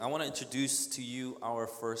I want to introduce to you our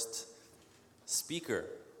first speaker,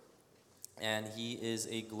 and he is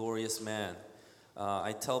a glorious man.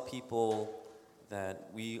 I tell people that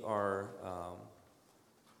we are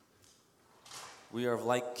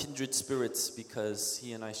like kindred spirits because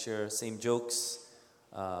he and I share same jokes,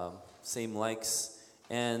 same likes.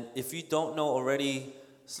 And if you don't know already,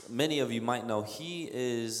 many of you might know, he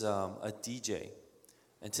is a DJ.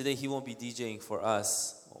 And today he won't be DJing for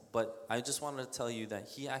us, but I just wanted to tell you that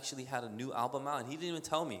he actually had a new album out, and he didn't even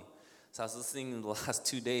tell me. So I was listening in the last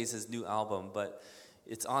 2 days, his new album, but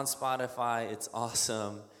it's on Spotify, it's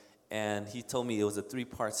awesome, and he told me it was a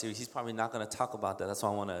 3-part series. He's probably not going to talk about that. That's why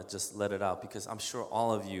I want to just let it out, because I'm sure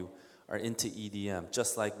all of you are into EDM,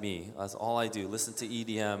 just like me. That's all I do, listen to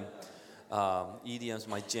EDM. EDM's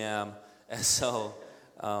my jam. And so,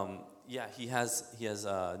 he has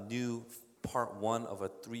a new part 1 of a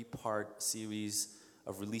 3-part series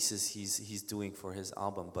of releases he's doing for his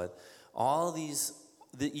album. But all these,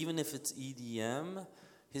 even if it's EDM,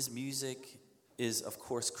 his music is, of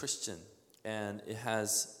course, Christian. And it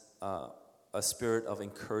has a spirit of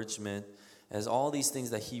encouragement. It has all these things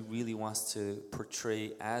that he really wants to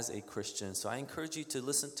portray as a Christian. So I encourage you to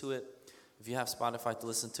listen to it. If you have Spotify, to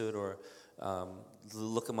listen to it, or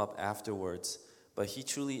look him up afterwards. But he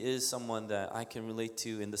truly is someone that I can relate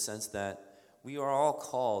to in the sense that we are all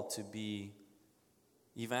called to be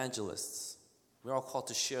evangelists. We're all called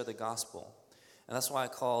to share the gospel. And that's why I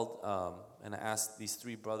called and I asked these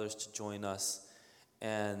 3 brothers to join us.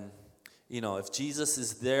 And, if Jesus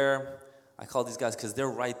is there, I call these guys because they're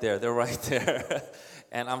right there. They're right there.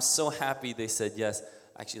 And I'm so happy they said yes.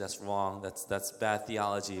 Actually, that's wrong. That's bad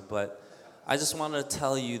theology. But I just wanted to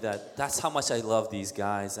tell you that that's how much I love these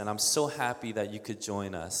guys. And I'm so happy that you could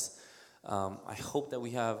join us. I hope that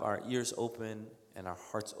we have our ears open and our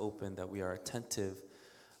hearts open, that we are attentive.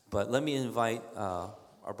 But let me invite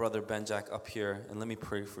our brother Benjack up here, and let me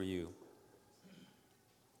pray for you.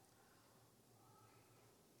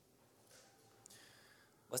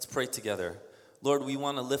 Let's pray together. Lord, we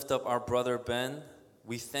want to lift up our brother Ben.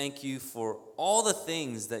 We thank you for all the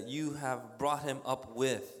things that you have brought him up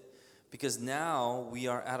with, because now we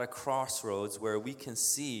are at a crossroads where we can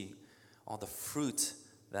see all the fruit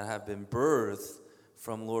that have been birthed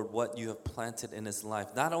from, Lord, what you have planted in his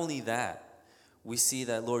life. Not only that, we see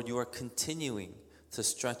that, Lord, you are continuing to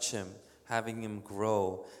stretch him, having him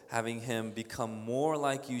grow, having him become more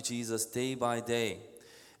like you, Jesus, day by day.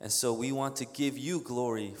 And so we want to give you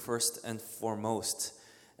glory first and foremost.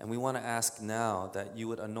 And we want to ask now that you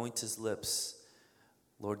would anoint his lips.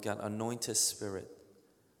 Lord God, anoint his spirit.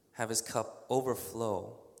 Have his cup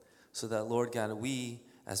overflow, so that, Lord God,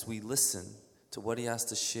 as we listen to what he has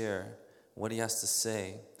to share, what he has to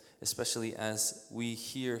say, especially as we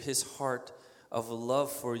hear his heart of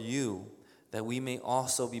love for you, that we may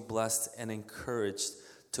also be blessed and encouraged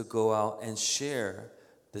to go out and share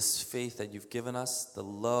this faith that you've given us, the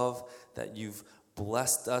love that you've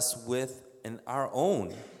blessed us with, and our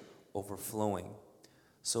own overflowing.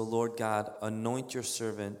 So, Lord God, anoint your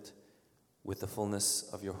servant with the fullness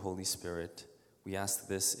of your Holy Spirit. We ask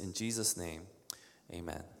this in Jesus' name.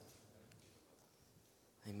 Amen.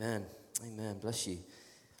 Amen. Amen. Bless you.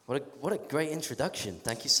 What a great introduction.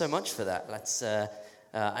 Thank you so much for that.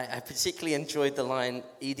 I particularly enjoyed the line,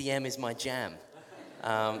 EDM is my jam.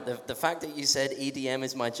 The fact that you said EDM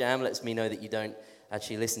is my jam lets me know that you don't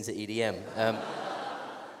actually listen to EDM.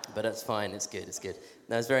 But that's fine. It's good.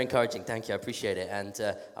 No, it's very encouraging. Thank you. I appreciate it. And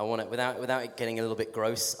I want to, without it getting a little bit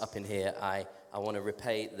gross up in here, I want to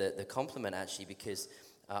repay the compliment, actually, because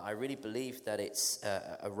I really believe that it's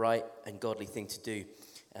a right and godly thing to do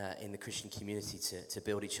in the Christian community, to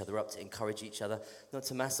build each other up, to encourage each other, not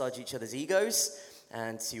to massage each other's egos,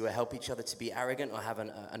 and to help each other to be arrogant or have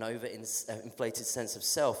an over-inflated sense of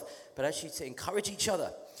self, but actually to encourage each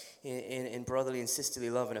other in brotherly and sisterly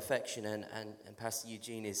love and affection. And Pastor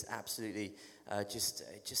Eugene is absolutely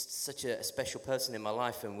just such a special person in my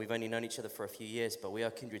life, and we've only known each other for a few years, but we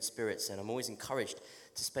are kindred spirits, and I'm always encouraged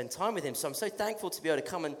to spend time with him. So I'm so thankful to be able to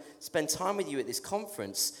come and spend time with you at this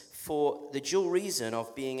conference for the dual reason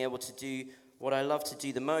of being able to do what I love to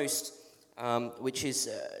do the most, which is,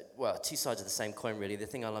 2 sides of the same coin, really. The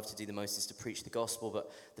thing I love to do the most is to preach the gospel,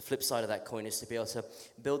 but the flip side of that coin is to be able to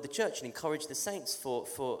build the church and encourage the saints for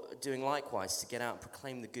doing likewise, to get out and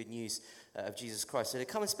proclaim the good news of Jesus Christ. So to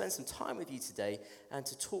come and spend some time with you today and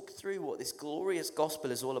to talk through what this glorious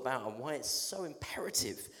gospel is all about and why it's so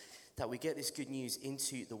imperative that we get this good news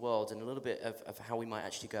into the world, and a little bit of how we might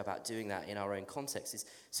actually go about doing that in our own context is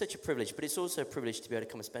such a privilege. But it's also a privilege to be able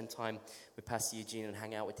to come and spend time with Pastor Eugene and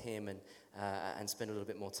hang out with him and spend a little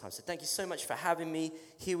bit more time. So thank you so much for having me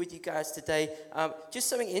here with you guys today. Just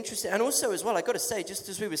something interesting, and also as well, I got to say, just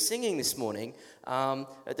as we were singing this morning,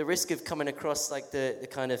 at the risk of coming across like the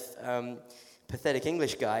kind of pathetic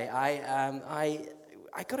English guy,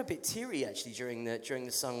 I got a bit teary actually during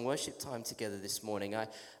the song worship time together this morning. I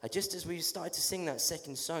just, as we started to sing that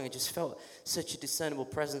second song, I just felt such a discernible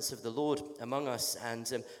presence of the Lord among us,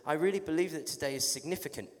 and I really believe that today is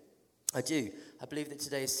significant. I do. I believe that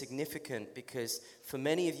today is significant because for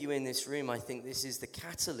many of you in this room, I think this is the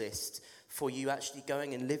catalyst for you actually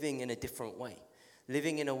going and living in a different way.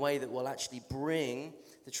 Living in a way that will actually bring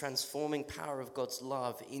the transforming power of God's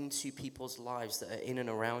love into people's lives that are in and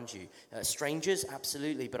around you. Strangers,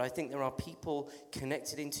 absolutely, but I think there are people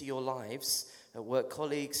connected into your lives, work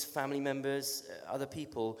colleagues, family members, other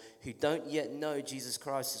people who don't yet know Jesus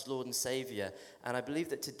Christ as Lord and Savior. And I believe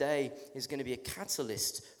that today is going to be a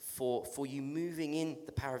catalyst for you moving in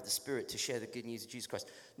the power of the Spirit to share the good news of Jesus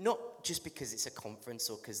Christ. Not just because it's a conference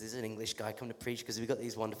or because there's an English guy come to preach, because we've got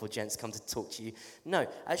these wonderful gents come to talk to you. No,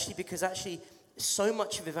 because so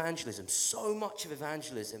much of evangelism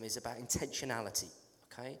is about intentionality.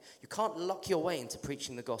 Okay? You can't luck your way into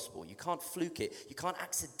preaching the gospel. You can't fluke it. You can't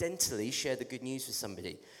accidentally share the good news with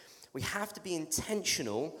somebody. We have to be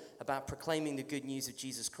intentional about proclaiming the good news of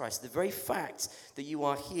Jesus Christ. The very fact that you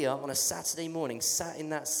are here on a Saturday morning, sat in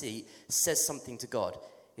that seat, says something to God.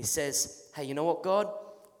 It says, hey, you know what, God?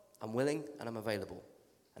 I'm willing and I'm available.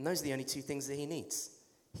 And those are the only two things that he needs.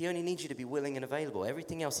 He only needs you to be willing and available.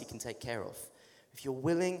 Everything else he can take care of. If you're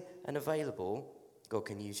willing and available, God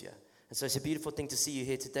can use you. And so it's a beautiful thing to see you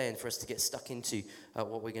here today and for us to get stuck into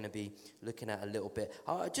what we're going to be looking at a little bit.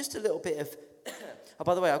 Just a little bit of... Oh,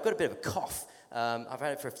 by the way, I've got a bit of a cough. I've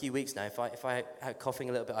had it for a few weeks now. If I had coughing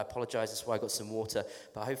a little bit, I apologize. That's why I got some water.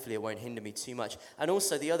 But hopefully it won't hinder me too much. And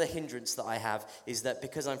also the other hindrance that I have is that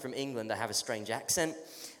because I'm from England, I have a strange accent.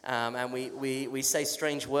 And we say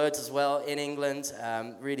strange words as well in England.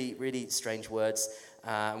 Really, really strange words.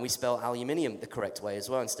 And we spell aluminium the correct way as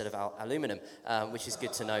well instead of aluminum, which is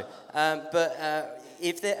good to know. But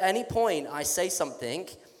if at any point I say something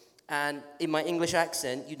and in my English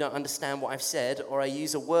accent you don't understand what I've said, or I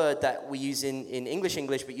use a word that we use in English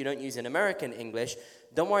but you don't use in American English,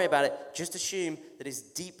 don't worry about it. Just assume that it's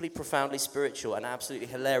deeply, profoundly spiritual and absolutely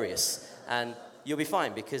hilarious. And you'll be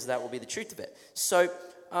fine because that will be the truth of it. So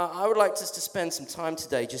I would like us to spend some time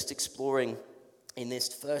today just exploring in this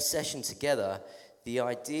first session together the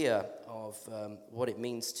idea of what it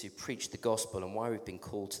means to preach the gospel and why we've been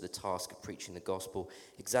called to the task of preaching the gospel,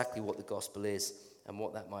 exactly what the gospel is and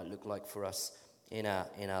what that might look like for us in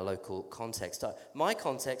our local context. My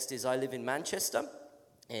context is I live in Manchester.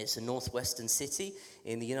 It's a northwestern city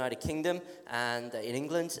in the United Kingdom and in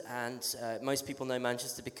England, and most people know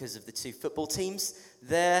Manchester because of the two football teams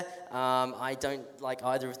there. I don't like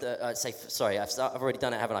either of the, I've already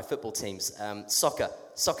done it, haven't I? Football teams.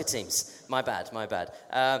 Soccer teams. My bad.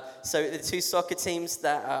 So the two soccer teams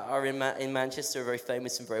that are in Manchester are very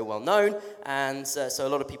famous and very well known, and so a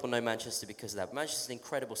lot of people know Manchester because of that. Manchester's an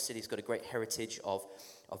incredible city. It's got a great heritage of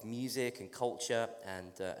music and culture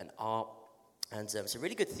and art. And some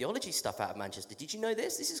really good theology stuff out of Manchester. Did you know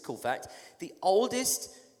this? This is a cool fact. The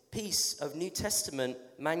oldest piece of New Testament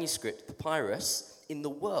manuscript papyrus in the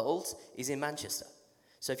world is in Manchester.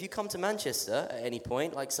 So if you come to Manchester at any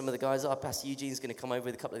point, like some of the guys are, Pastor Eugene's going to come over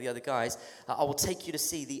with a couple of the other guys, I will take you to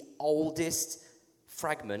see the oldest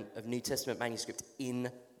fragment of New Testament manuscript in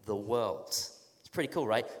the world. It's pretty cool,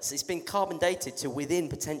 right? So it's been carbon dated to within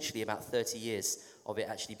potentially about 30 years of it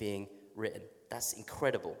actually being written. That's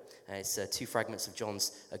incredible. It's two fragments of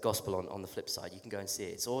John's gospel on the flip side. You can go and see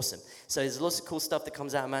it. It's awesome. So there's lots of cool stuff that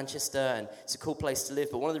comes out of Manchester, and it's a cool place to live.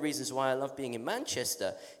 But one of the reasons why I love being in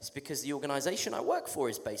Manchester is because the organization I work for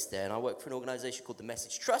is based there. And I work for an organization called the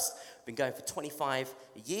Message Trust. I've been going for 25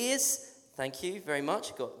 years. Thank you very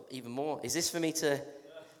much. I've got even more. Is this for me to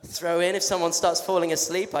throw in? If someone starts falling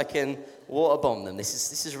asleep, I can water bomb them.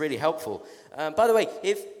 This is really helpful. By the way,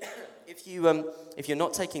 if you're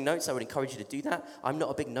not taking notes, I would encourage you to do that. I'm not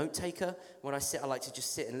a big note taker. When I sit, I like to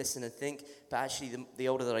just sit and listen and think. But actually, the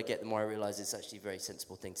older that I get, the more I realize it's actually a very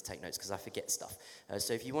sensible thing to take notes because I forget stuff.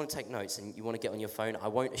 So if you want to take notes and you want to get on your phone, I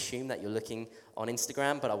won't assume that you're looking on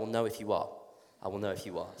Instagram, but I will know if you are.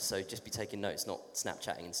 So just be taking notes, not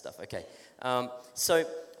Snapchatting and stuff. Okay. So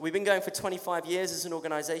we've been going for 25 years as an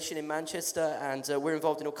organization in Manchester, and we're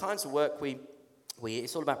involved in all kinds of work.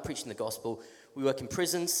 It's all about preaching the gospel. We work in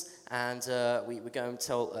prisons, and we go and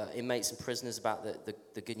tell inmates and prisoners about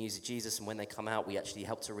the good news of Jesus, and when they come out, we actually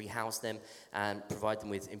help to rehouse them and provide them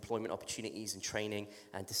with employment opportunities and training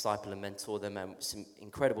and disciple and mentor them, and some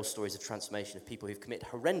incredible stories of transformation of people who've committed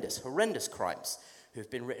horrendous crimes, who've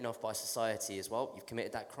been written off by society as well. You've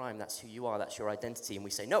committed that crime, that's who you are, that's your identity. And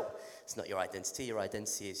we say, no, it's not your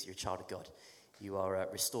identity is you're a child of God. You are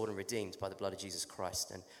restored and redeemed by the blood of Jesus Christ,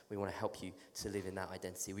 and we want to help you to live in that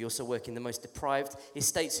identity. We also work in the most deprived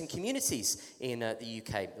estates and communities in the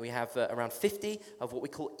UK. We have around 50 of what we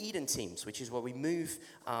call Eden teams, which is where we move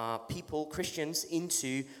people, Christians,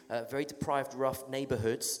 into very deprived, rough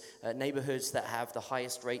neighborhoods that have the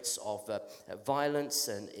highest rates of violence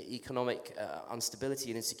and economic instability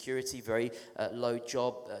and insecurity, very low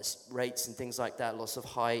job rates and things like that, lots of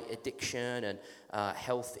high addiction and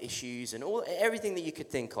health issues and everything that you could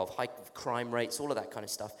think of, high crime rates, all of that kind of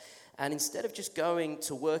stuff. And instead of just going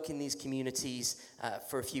to work in these communities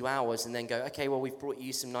for a few hours and then go, okay, well, we've brought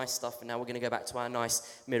you some nice stuff and now we're going to go back to our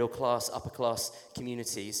nice middle class, upper class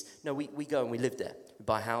communities. No, we go and we live there. We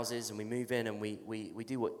buy houses and we move in and we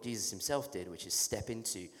do what Jesus himself did, which is step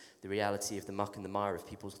into the reality of the muck and the mire of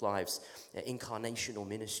people's lives, incarnational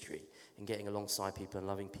ministry, and getting alongside people and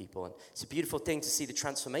loving people. And it's a beautiful thing to see the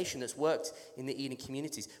transformation that's worked in the Eden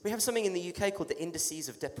communities. We have something in the UK called the Indices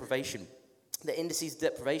of Deprivation. The Indices of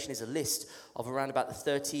Deprivation is a list of around about the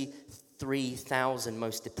 33,000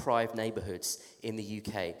 most deprived neighborhoods in the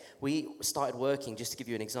UK. We started working, just to give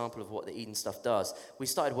you an example of what the Eden stuff does, we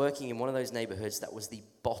started working in one of those neighborhoods that was the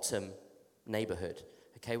bottom neighborhood.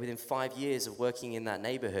 Okay, within 5 years of working in that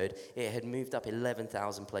neighborhood, it had moved up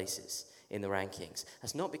 11,000 places in the rankings.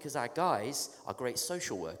 That's not because our guys are great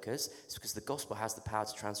social workers, it's because the gospel has the power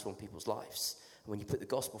to transform people's lives. And when you put the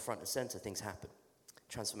gospel front and center, things happen.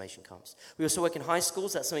 Transformation comes. We also work in high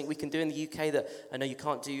schools. That's something we can do in the UK that I know you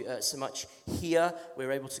can't do so much here.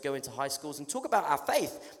 We're able to go into high schools and talk about our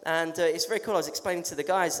faith. And it's very cool. I was explaining to the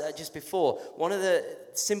guys just before, one of the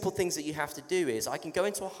simple things that you have to do is I can go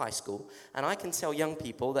into a high school and I can tell young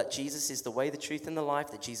people that Jesus is the way, the truth, and the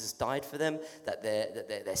life, that Jesus died for them, that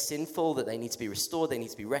they're sinful, that they need to be restored, they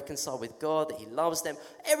need to be reconciled with God, that he loves them,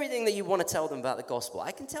 everything that you want to tell them about the gospel.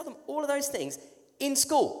 I can tell them all of those things in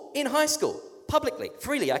school, in high school, publicly,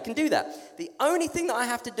 freely. I can do that. The only thing that I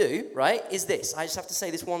have to do, right, is this. I just have to say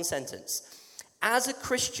this one sentence. As a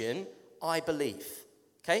Christian, I believe.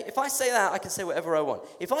 Okay? If I say that, I can say whatever I want.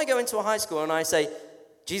 If I go into a high school and I say,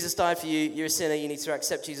 Jesus died for you, you're a sinner, you need to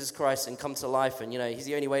accept Jesus Christ and come to life, and, he's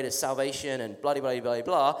the only way to salvation, and blah, blah, blah,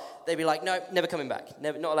 blah, they'd be like, no, never coming back.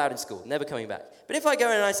 Never, not allowed in school, never coming back. But if I go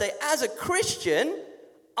in and I say, as a Christian,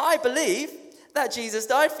 I believe that Jesus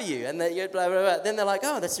died for you, and that you blah, blah, blah, then they're like,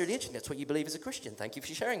 oh, that's really interesting. That's what you believe as a Christian. Thank you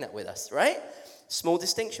for sharing that with us, right? Small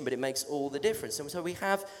distinction, but it makes all the difference. And so we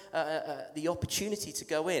have the opportunity to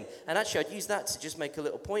go in. And actually, I'd use that to just make a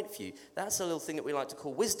little point for you. That's a little thing that we like to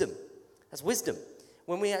call wisdom. That's wisdom.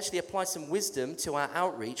 When we actually apply some wisdom to our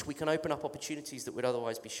outreach, we can open up opportunities that would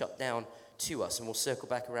otherwise be shut down to us, and we'll circle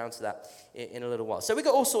back around to that in a little while. So we've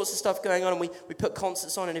got all sorts of stuff going on, and we put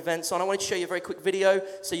concerts on and events on. I wanted to show you a very quick video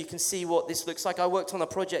so you can see what this looks like. I worked on a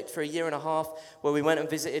project for a year and a half where we went and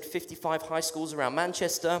visited 55 high schools around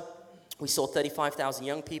Manchester. We saw 35,000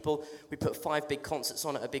 young people. We put 5 big concerts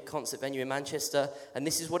on at a big concert venue in Manchester, and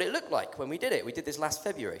this is what it looked like when we did it. We did this last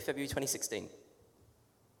February 2016.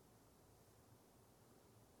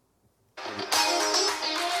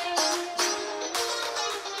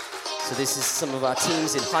 So this is some of our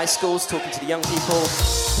teams in high schools talking to the young people,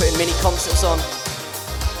 putting mini concerts on.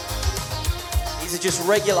 These are just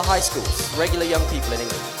regular high schools, regular young people in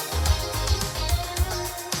England.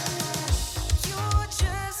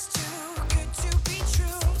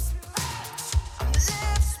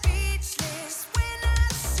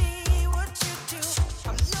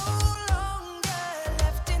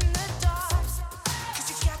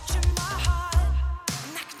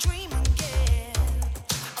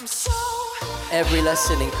 Every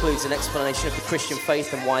lesson includes an explanation of the Christian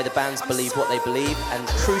faith and why the bands believe what they believe, and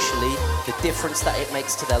crucially, the difference that it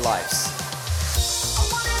makes to their lives.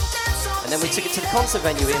 And then we took it to the concert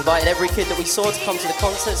venue. We invited every kid that we saw to come to the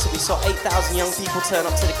concert, so we saw 8,000 young people turn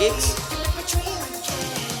up to the gigs.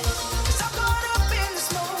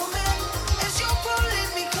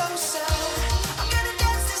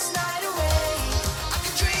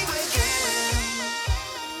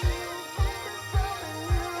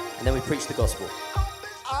 And then we preach the gospel.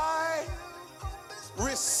 I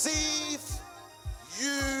receive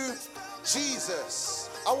you,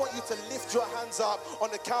 Jesus. I want you to lift your hands up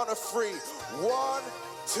on the count of 3. 1,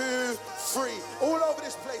 2, 3. All over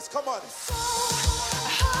this place, come on.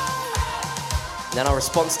 And then our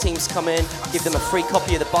response teams come in, give them a free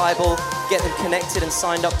copy of the Bible, get them connected and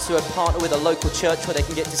signed up to a partner with a local church where they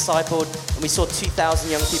can get discipled. And we saw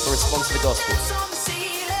 2,000 young people respond to the gospel.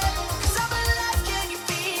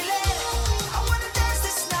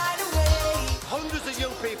 Hundreds of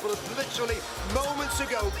young people have literally moments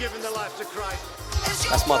ago given their life to Christ.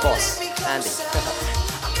 That's my boss, Andy.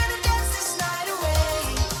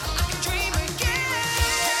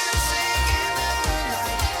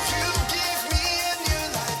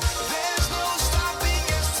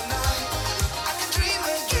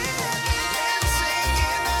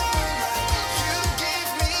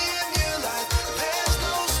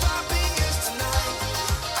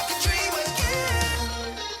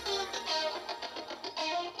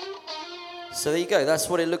 So there you go. That's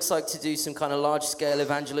what it looks like to do some kind of large-scale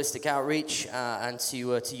evangelistic outreach and to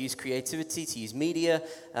use creativity, to use media.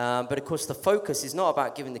 But of course, the focus is not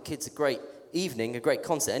about giving the kids a great evening, a great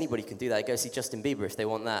concert. Anybody can do that. Go see Justin Bieber if they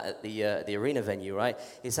want that at the arena venue, right?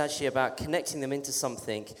 It's actually about connecting them into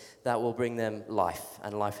something that will bring them life,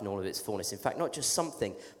 and life in all of its fullness. In fact, not just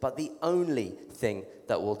something, but the only thing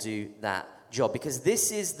that will do that job. Because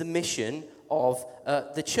this is the mission of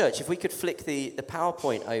the church. If we could flick the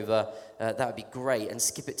PowerPoint over, that would be great, and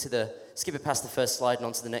skip it past the first slide and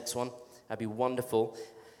onto the next one. That'd be wonderful.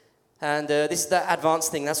 And this is that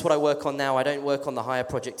advanced thing. That's what I work on now. I don't work on the Hire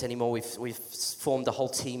project anymore. We've formed a whole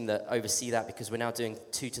team that oversee that, because we're now doing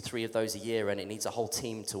 2 to 3 of those a year, and it needs a whole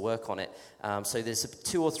team to work on it. So there's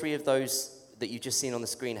 2 or 3 of those that you've just seen on the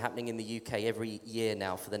screen happening in the UK every year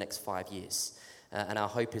now for the next 5 years. And our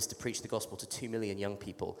hope is to preach the gospel to 2 million young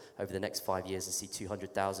people over the next 5 years and see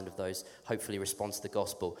 200,000 of those hopefully respond to the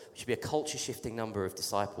gospel, which would be a culture-shifting number of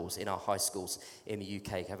disciples in our high schools in the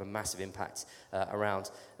UK, have a massive impact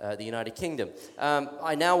around the United Kingdom.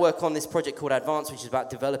 I now work on this project called Advance, which is about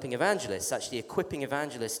developing evangelists, actually equipping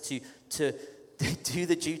evangelists to do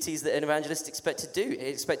the duties that an evangelist is expected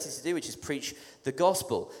to do, which is preach the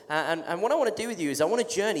gospel. And what I want to do with you is I want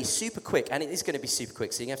to journey super quick, and it is going to be super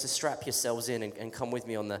quick, so you have to strap yourselves in and come with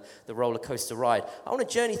me on the roller coaster ride. I want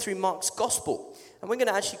to journey through Mark's gospel, and we're going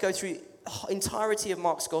to actually go through the entirety of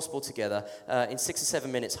Mark's gospel together in 6 or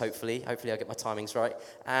 7 minutes, hopefully. Hopefully I get my timings right.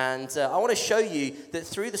 And I want to show you that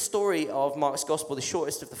through the story of Mark's gospel, the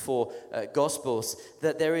shortest of the 4 gospels,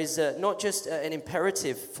 that there is not just an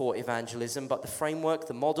imperative for evangelism, but the framework,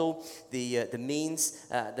 the model, the means,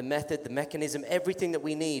 the method, the mechanism, everything that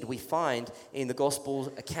we need, we find in the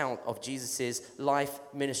gospel account of Jesus' life,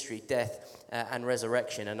 ministry, death, and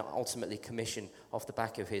resurrection, and ultimately commission off the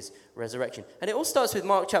back of his resurrection. And it all starts with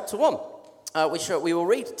Mark chapter 1, which we will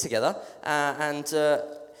read together, and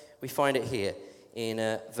we find it here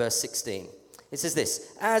in verse 16. It says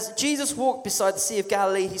this: As Jesus walked beside the Sea of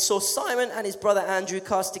Galilee, he saw Simon and his brother Andrew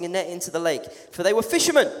casting a net into the lake, for they were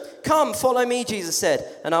fishermen. Come, follow me, Jesus said,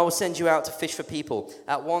 and I will send you out to fish for people.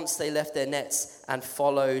 At once they left their nets and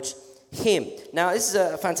followed him. Now, this is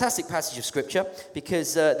a fantastic passage of scripture,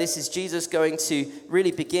 because this is Jesus going to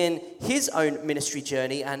really begin his own ministry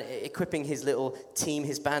journey and equipping his little team,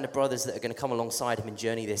 his band of brothers that are going to come alongside him and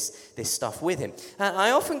journey this stuff with him. And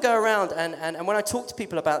I often go around and when I talk to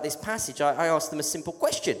people about this passage, I ask them a simple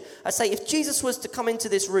question. I say, if Jesus was to come into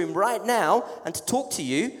this room right now and to talk to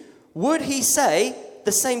you, would he say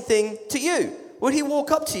the same thing to you? Would he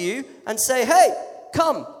walk up to you and say, hey,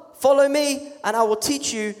 come, follow me, and I will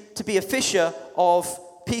teach you to be a fisher of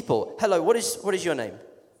people? Hello, what is your name?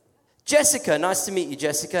 Jessica. Nice to meet you,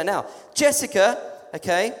 Jessica. Now, Jessica,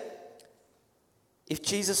 okay, if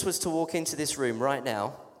Jesus was to walk into this room right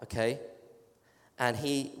now, okay, and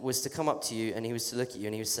he was to come up to you and he was to look at you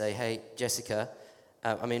and he would say, hey, Jessica,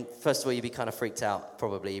 I mean, first of all, you'd be kind of freaked out,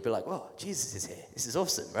 probably. You'd be like, whoa, Jesus is here. This is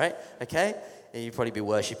awesome, right? Okay? And you'd probably be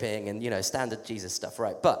worshiping and, standard Jesus stuff,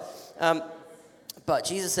 right? But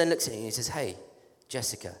Jesus then looks at you and he says, hey,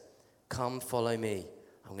 Jessica, come follow me.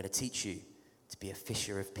 I'm going to teach you to be a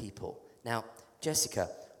fisher of people. Now, Jessica,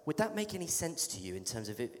 would that make any sense to you in terms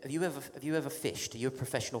of, have you ever fished? Are you a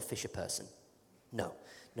professional fisher person? No.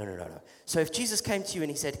 So if Jesus came to you and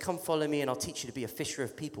he said, come follow me and I'll teach you to be a fisher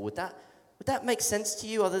of people, would that make sense to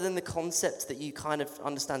you, other than the concept that you kind of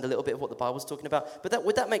understand a little bit of what the Bible's talking about? But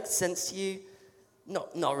would that make sense to you?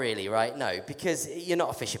 Not really, right? No, because you're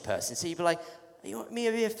not a fisher person. So you'd be like, you want me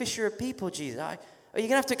to be a fisher of people, Jesus? You're going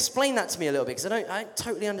to have to explain that to me a little bit, because I don't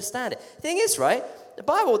totally understand it. The thing is, right, the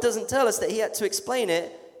Bible doesn't tell us that he had to explain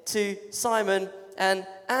it to Simon and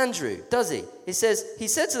Andrew, does he? He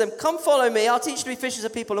said to them, come follow me, I'll teach you to be fishers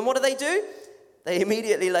of people. And what do? They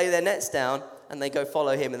immediately lay their nets down and they go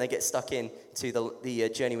follow him, and they get stuck in to the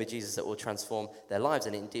journey with Jesus that will transform their lives,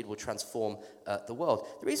 and it indeed will transform the world.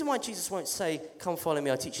 The reason why Jesus won't say, come follow me,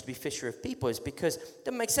 I'll teach you to be fisher of people, is because it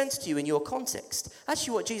doesn't make sense to you in your context.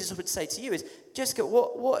 Actually, what Jesus would say to you is, Jessica,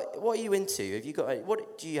 what are you into? Have you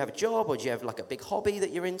got do you have a job, or do you have like a big hobby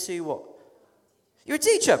that you're into? What? You're a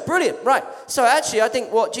teacher. Brilliant. Right. So actually, I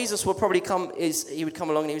think what Jesus would probably come is, he would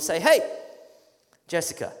come along and he would say, hey,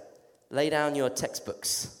 Jessica, lay down your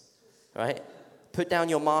textbooks, right? Put down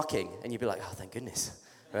your marking. And you'd be like, oh, thank goodness,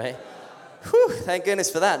 right? Whew, thank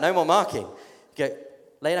goodness for that. No more marking. Go,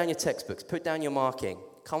 lay down your textbooks. Put down your marking.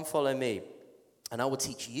 Come follow me. And I will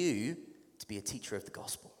teach you to be a teacher of the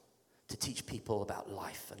gospel. To teach people about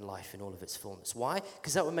life and life in all of its fullness. Why?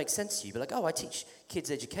 Because that would make sense to you. Be like, oh, I teach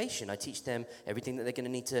kids education. I teach them everything that they're going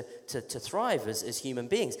to need to thrive as human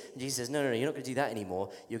beings. And Jesus says, no, you're not going to do that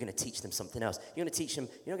anymore. You're going to teach them something else. You're not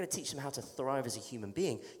going to teach them how to thrive as a human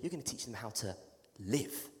being. You're going to teach them how to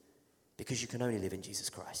live. Because you can only live in Jesus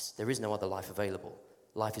Christ. There is no other life available.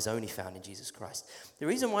 Life is only found in Jesus Christ. The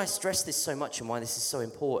reason why I stress this so much and why this is so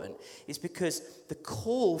important is because the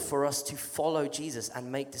call for us to follow Jesus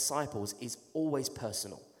and make disciples is always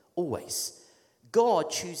personal. Always. God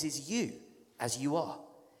chooses you as you are.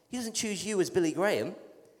 He doesn't choose you as Billy Graham.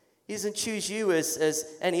 He doesn't choose you as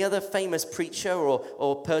any other famous preacher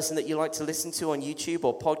or person that you like to listen to on YouTube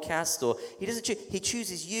or podcast. He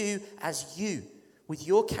chooses you as you. With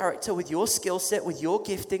your character, with your skill set, with your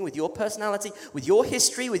gifting, with your personality, with your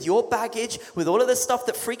history, with your baggage, with all of the stuff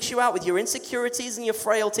that freaks you out, with your insecurities and your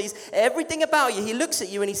frailties, everything about you, he looks at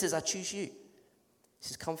you and he says, I choose you. He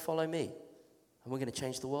says, come follow me, and we're going to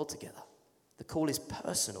change the world together. The call is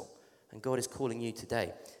personal, and God is calling you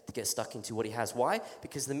today to get stuck into what he has. Why?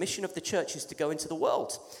 Because the mission of the church is to go into the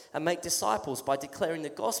world and make disciples by declaring the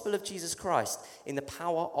gospel of Jesus Christ in the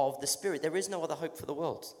power of the Spirit. There is no other hope for the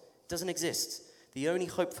world. It doesn't exist. The only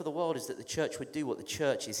hope for the world is that the church would do what the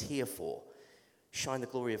church is here for. Shine the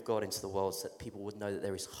glory of God into the world so that people would know that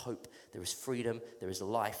there is hope, there is freedom, there is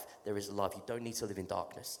life, there is love. You don't need to live in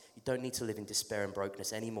darkness. You don't need to live in despair and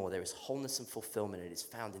brokenness anymore. There is wholeness and fulfillment, and it is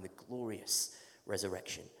found in the glorious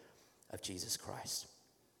resurrection of Jesus Christ.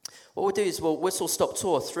 What we'll do is we'll whistle-stop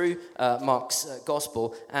tour through Mark's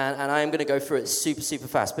gospel, and I am going to go through it super, super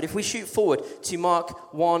fast. But if we shoot forward to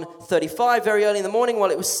Mark 1:35, very early in the morning, while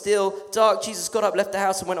it was still dark, Jesus got up, left the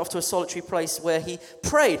house, and went off to a solitary place where he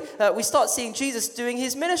prayed. We start seeing Jesus doing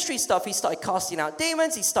his ministry stuff. He started casting out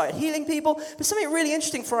demons. He started healing people. But something really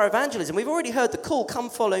interesting for our evangelism, we've already heard the call, come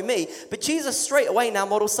follow me. But Jesus straight away now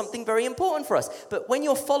models something very important for us. But when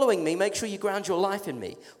you're following me, make sure you ground your life in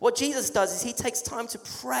me. What Jesus does is he takes time to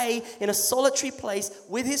pray in a solitary place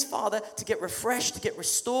with his Father to get refreshed, to get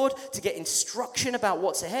restored, to get instruction about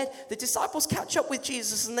what's ahead. The disciples catch up with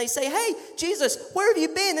Jesus and they say, hey, Jesus, where have you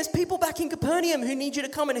been? There's people back in Capernaum who need you to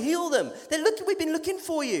come and heal them. We've been looking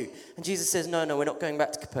for you. And Jesus says, no, we're not going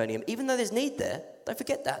back to Capernaum. Even though there's need there, don't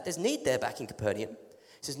forget that. There's need there back in Capernaum.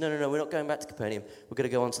 He says, no, we're not going back to Capernaum. We're going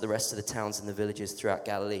to go on to the rest of the towns and the villages throughout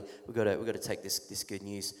Galilee. We've got to take this good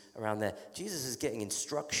news around there. Jesus is getting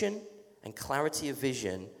instruction and clarity of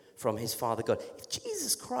vision from his Father God. If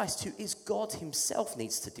Jesus Christ, who is God himself,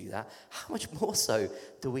 needs to do that, how much more so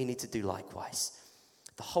do we need to do likewise?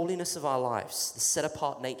 The holiness of our lives, the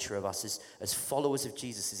set-apart nature of us as followers of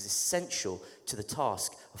Jesus is essential to the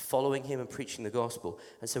task of following him and preaching the gospel.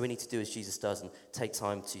 And so we need to do as Jesus does and take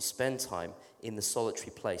time to spend time in the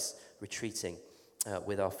solitary place, retreating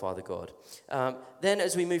with our Father God. Then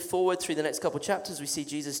as we move forward through the next couple of chapters, we see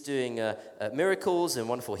Jesus doing miracles and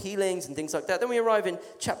wonderful healings and things like that. Then we arrive in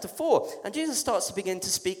chapter 4, and Jesus starts to begin to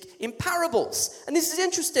speak in parables. And this is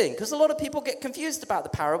interesting, because a lot of people get confused about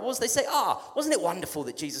the parables. They say, wasn't it wonderful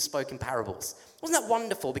that Jesus spoke in parables? Wasn't that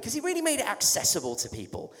wonderful? Because he really made it accessible to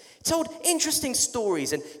people. He told interesting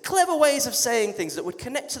stories and clever ways of saying things that would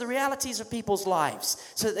connect to the realities of people's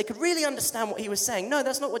lives so that they could really understand what he was saying. No,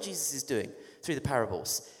 that's not what Jesus is doing through the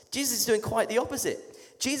parables. Jesus is doing quite the opposite.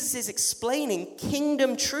 Jesus is explaining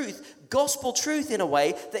kingdom truth, gospel truth in a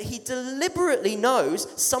way that he deliberately knows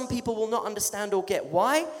some people will not understand or get.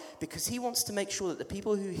 Why? Because he wants to make sure that the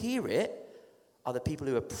people who hear it are the people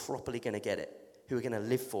who are properly going to get it, who are going to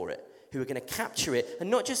live for it, who are going to capture it,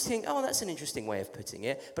 and not just think, that's an interesting way of putting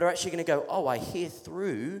it, but are actually going to go, I hear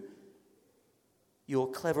through your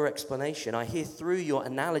clever explanation. I hear through your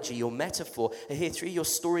analogy, your metaphor. I hear through your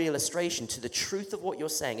story illustration to the truth of what you're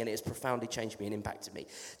saying, and it has profoundly changed me and impacted me.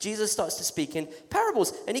 Jesus starts to speak in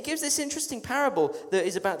parables, and he gives this interesting parable that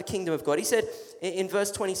is about the kingdom of God. He said in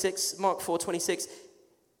verse 26, Mark 4:26,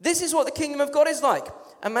 This is what the kingdom of God is like.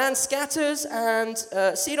 A man scatters and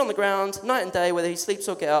seed on the ground, night and day, whether he sleeps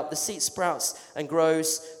or get up. The seed sprouts and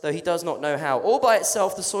grows, though he does not know how. All by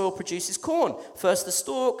itself, the soil produces corn. First the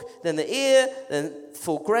stalk, then the ear, then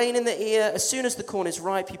full grain in the ear. As soon as the corn is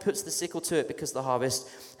ripe, he puts the sickle to it because the harvest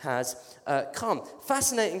has come.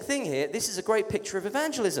 Fascinating thing here. This is a great picture of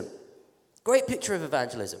evangelism. Great picture of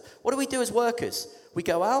evangelism. What do we do as workers? We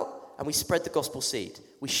go out and we spread the gospel seed.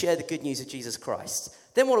 We share the good news of Jesus Christ.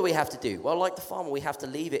 Then what do we have to do? Well, like the farmer, we have to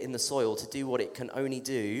leave it in the soil to do what it can only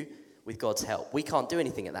do with God's help. We can't do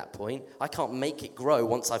anything at that point. I can't make it grow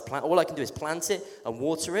once I've planted. All I can do is plant it and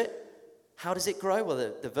water it. How does it grow?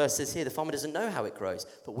 Well, the verse says here, the farmer doesn't know how it grows,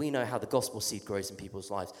 but we know how the gospel seed grows in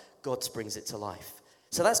people's lives. God brings it to life.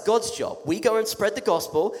 So that's God's job. We go and spread the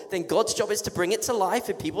gospel. Then God's job is to bring it to life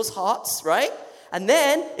in people's hearts, right? And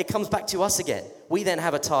then it comes back to us again. We then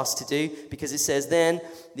have a task to do because it says then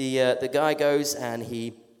the guy goes and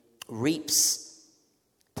he reaps,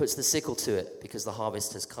 puts the sickle to it because the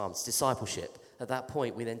harvest has come. It's discipleship. At that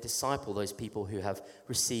point, we then disciple those people who have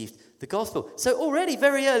received the gospel. So already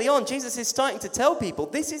very early on, Jesus is starting to tell people,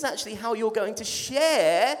 this is actually how you're going to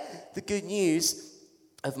share the good news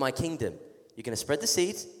of my kingdom. You're going to spread the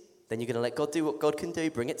seed. Then you're going to let God do what God can do,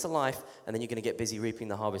 bring it to life, and then you're going to get busy reaping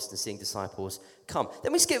the harvest and seeing disciples come.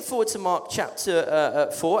 Then we skip forward to Mark chapter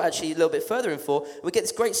 4, actually a little bit further in 4. We get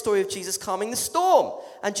this great story of Jesus calming the storm.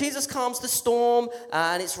 And Jesus calms the storm,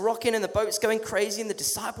 and it's rocking, and the boat's going crazy, and the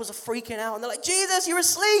disciples are freaking out, and they're like, Jesus, you're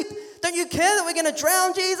asleep. Don't you care that we're going to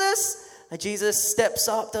drown, Jesus? And Jesus steps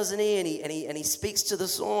up, doesn't he? And he speaks to the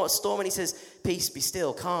storm, and he says, peace, be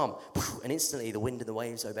still, calm. And instantly the wind and the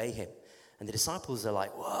waves obey him. And the disciples are like,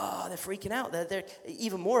 whoa, they're freaking out. They're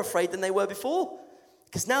even more afraid than they were before.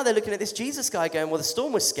 Because now they're looking at this Jesus guy going, well, the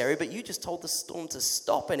storm was scary, but you just told the storm to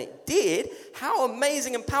stop, and it did. How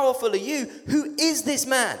amazing and powerful are you? Who is this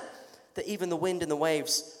man that even the wind and the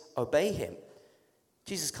waves obey him?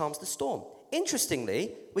 Jesus calms the storm.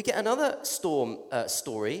 Interestingly, we get another storm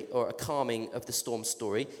story, or a calming of the storm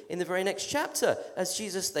story, in the very next chapter.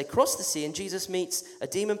 As they cross the sea, and Jesus meets a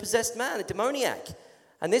demon-possessed man, a demoniac.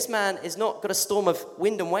 And this man has not got a storm of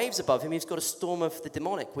wind and waves above him. He's got a storm of the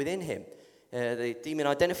demonic within him. The demon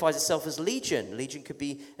identifies itself as Legion. Legion could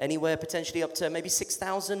be anywhere potentially up to maybe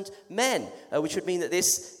 6,000 men, which would mean that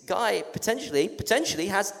this guy potentially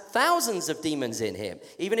has thousands of demons in him.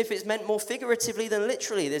 Even if it's meant more figuratively than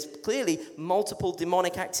literally, there's clearly multiple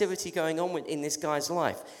demonic activity going on in this guy's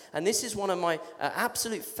life. And this is one of my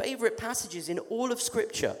absolute favorite passages in all of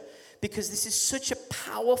Scripture, because this is such a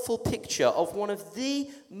powerful picture of one of the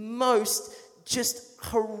most just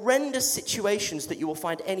horrendous situations that you will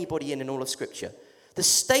find anybody in all of Scripture. The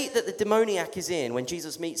state that the demoniac is in when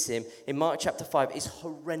Jesus meets him in Mark chapter 5 is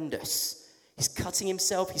horrendous. He's cutting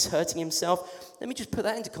himself, he's hurting himself. Let me just put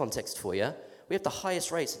that into context for you. We have the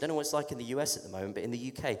highest rates, I don't know what it's like in the US at the moment, but in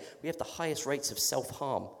the UK, we have the highest rates of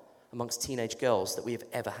self-harm amongst teenage girls that we have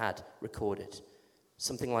ever had recorded.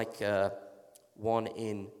 Something like 1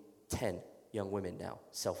 in 10 young women now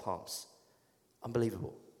self-harms.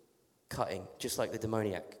 Unbelievable. Cutting, just like the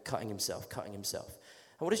demoniac, cutting himself. And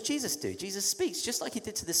what does Jesus do? Jesus speaks, just like he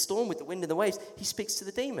did to the storm with the wind and the waves. He speaks to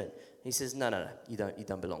the demon. He says, no, you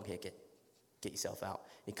don't belong here. Get yourself out.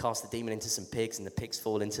 He casts the demon into some pigs, and the pigs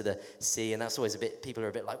fall into the sea, and that's always people are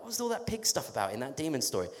a bit like, what's all that pig stuff about in that demon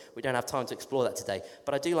story? We don't have time to explore that today,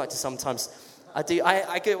 but I do like to sometimes...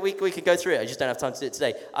 we could go through it. I just don't have time to do it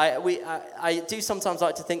today. I do sometimes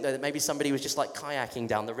like to think, though, that maybe somebody was just like kayaking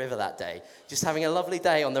down the river that day, just having a lovely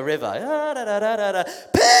day on the river.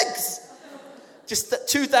 Pigs! Just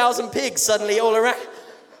 2,000 pigs suddenly all around.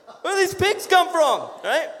 Where do these pigs come from?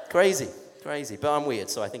 Right? Crazy. But I'm weird,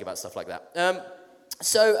 so I think about stuff like that.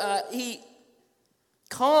 So he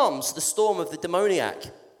calms the storm of the demoniac.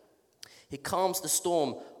 He calms the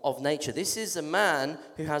storm of nature. This is a man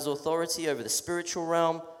who has authority over the spiritual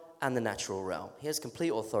realm and the natural realm. He has complete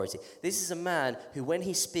authority. This is a man who, when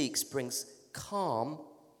he speaks, brings calm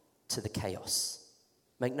to the chaos.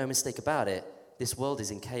 Make no mistake about it, this world is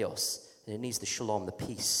in chaos. And it needs the shalom, the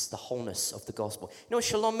peace, the wholeness of the gospel. You know what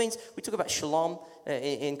shalom means? We talk about shalom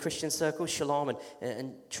in Christian circles. Shalom,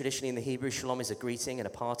 and traditionally in the Hebrew, shalom is a greeting and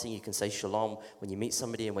a parting. You can say shalom when you meet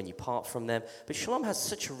somebody and when you part from them. But shalom has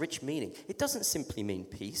such a rich meaning. It doesn't simply mean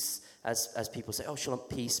peace, as people say, oh, shalom,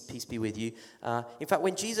 peace be with you. In fact,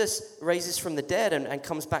 when Jesus raises from the dead and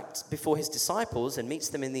comes back before his disciples and meets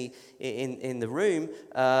them in the room,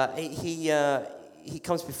 he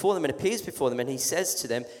comes before them and appears before them, and he says to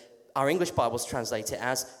them, our English Bibles translate it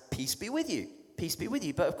as, peace be with you. peace be with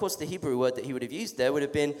you. But of course, the Hebrew word that he would have used there would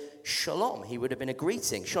have been shalom. He would have been a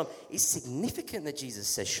greeting. Shalom. It's significant that Jesus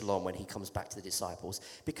says shalom when he comes back to the disciples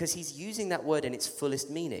because he's using that word in its fullest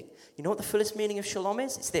meaning. You know what the fullest meaning of shalom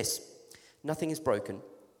is? It's this. Nothing is broken.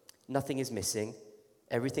 Nothing is missing.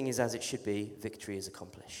 Everything is as it should be. Victory is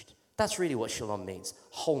accomplished. That's really what shalom means.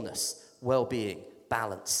 Wholeness, well-being,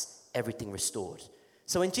 balance, everything restored.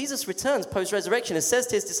 So when Jesus returns post-resurrection and says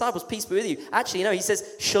to his disciples, peace be with you, actually, he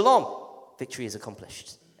says, shalom, victory is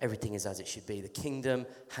accomplished. Everything is as it should be. The kingdom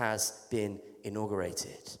has been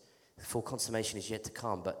inaugurated. The full consummation is yet to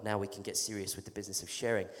come, but now we can get serious with the business of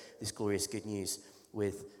sharing this glorious good news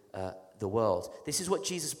with the world. This is what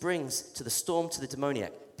Jesus brings to the storm, to the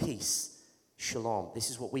demoniac, peace, shalom. This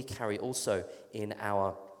is what we carry also in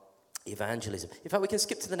our evangelism. In fact, we can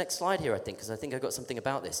skip to the next slide here, I think, because I think I got something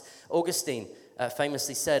about this. Augustine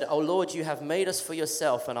famously said, "O Lord, you have made us for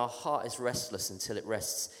yourself, and our heart is restless until it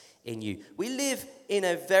rests in you." We live in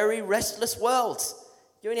a very restless world.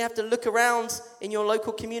 You only have to look around in your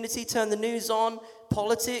local community, turn the news on,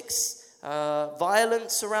 politics,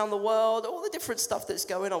 violence around the world, all the different stuff that's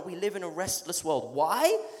going on. We live in a restless world.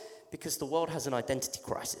 Why? Because the world has an identity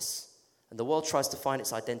crisis. And the world tries to find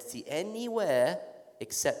its identity anywhere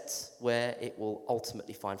except where it will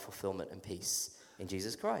ultimately find fulfillment and peace in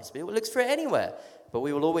Jesus Christ. But it looks for it anywhere. But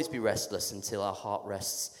we will always be restless until our heart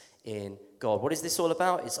rests in God. What is this all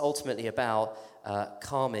about? It's ultimately about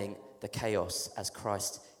calming the chaos as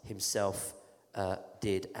Christ himself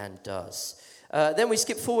did and does. Then we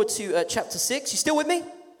skip forward to chapter 6. You still with me?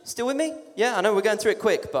 Still with me? Yeah, I know we're going through it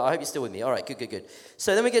quick, but I hope you're still with me. All right, good.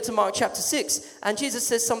 So then we get to Mark chapter 6, and Jesus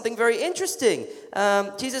says something very interesting.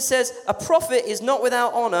 Jesus says, "A prophet is not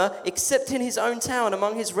without honor except in his own town,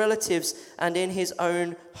 among his relatives, and in his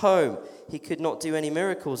own home." He could not do any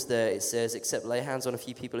miracles there, it says, except lay hands on a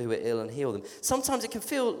few people who were ill and heal them. Sometimes it can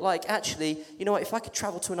feel like, actually, you know what, if I could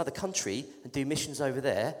travel to another country and do missions over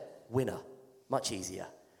there, winner, much easier.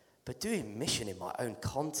 But doing mission in my own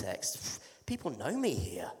context, people know me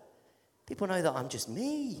here. People know that I'm just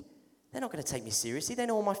me. They're not going to take me seriously. They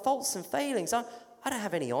know all my faults and failings. I don't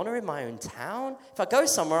have any honor in my own town. If I go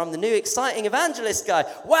somewhere, I'm the new exciting evangelist guy.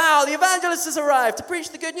 Wow, the evangelist has arrived to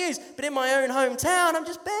preach the good news. But in my own hometown, I'm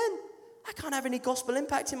just Ben. I can't have any gospel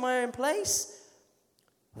impact in my own place.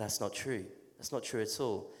 Well, that's not true. That's not true at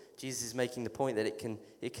all. Jesus is making the point that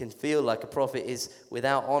it can feel like a prophet is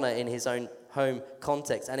without honor in his own home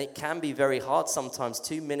context. And it can be very hard sometimes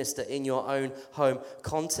to minister in your own home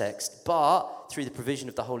context. But through the provision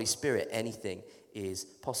of the Holy Spirit, anything is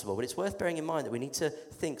possible. But it's worth bearing in mind that we need to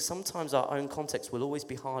think sometimes our own context will always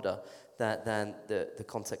be harder than the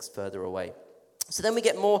context further away. So then we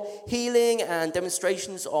get more healing and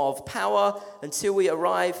demonstrations of power until we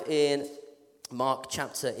arrive in Mark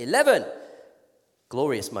chapter 11.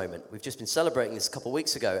 Glorious moment. We've just been celebrating this a couple of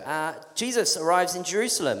weeks ago. Jesus arrives in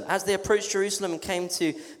Jerusalem. As they approached Jerusalem and came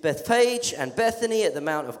to Bethphage and Bethany at the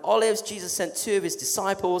Mount of Olives, Jesus sent 2 of his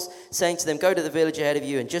disciples, saying to them, "Go to the village ahead of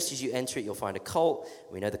you, and just as you enter it, you'll find a colt."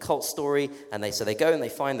 We know the colt story. And so they go and they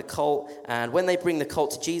find the colt. And when they bring the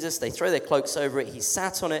colt to Jesus, they throw their cloaks over it. He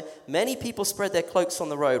sat on it. Many people spread their cloaks on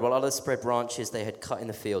the road, while others spread branches they had cut in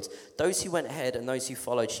the fields. Those who went ahead and those who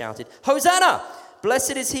followed shouted, "Hosanna!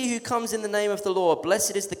 Blessed is he who comes in the name of the Lord.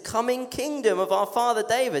 Blessed is the coming kingdom of our father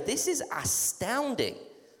David." This is astounding.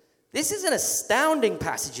 This is an astounding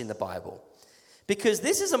passage in the Bible. Because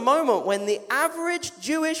this is a moment when the average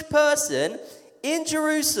Jewish person in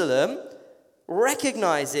Jerusalem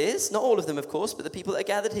recognizes, not all of them of course, but the people that are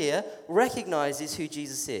gathered here, recognizes who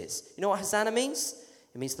Jesus is. You know what Hosanna means?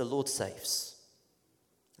 It means the Lord saves.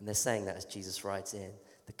 And they're saying that as Jesus rides in.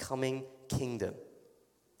 The coming kingdom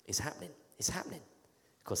is happening. It's happening.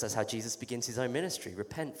 Of course, that's how Jesus begins his own ministry.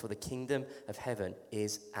 Repent, for the kingdom of heaven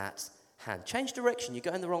is at hand. Change direction. You're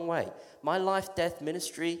going the wrong way. My life,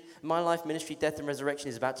 ministry, death, and resurrection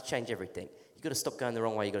is about to change everything. You've got to stop going the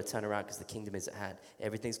wrong way. You've got to turn around because the kingdom is at hand.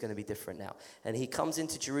 Everything's going to be different now. And he comes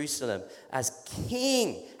into Jerusalem as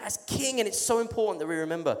king. And it's so important that we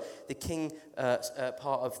remember the king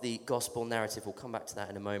part of the gospel narrative. We'll come back to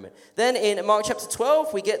that in a moment. Then in Mark chapter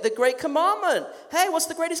 12, we get the great commandment. Hey, what's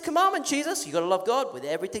the greatest commandment, Jesus? You've got to love God with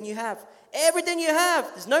everything you have. Everything you have.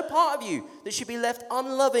 There's no part of you that should be left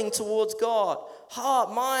unloving towards God.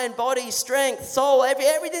 Heart, mind, body, strength, soul,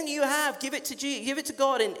 everything you have, give it to Jesus, give it to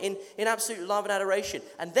God in absolute love and adoration.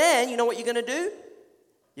 And then, you know what you're going to do?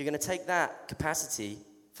 You're going to take that capacity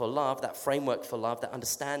for love, that framework for love, that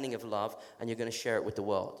understanding of love, and you're going to share it with the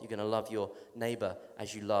world. You're going to love your neighbor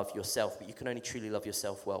as you love yourself, but you can only truly love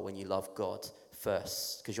yourself well when you love God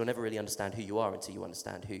first, because you'll never really understand who you are until you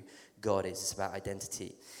understand who God is. It's about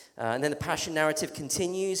identity. And then the passion narrative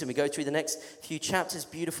continues, and we go through the next few chapters.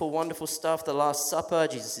 Beautiful, wonderful stuff. The Last Supper.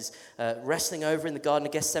 Jesus is wrestling over in the Garden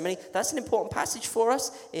of Gethsemane. That's an important passage for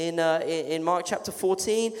us. In Mark chapter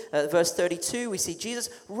 14, verse 32, we see Jesus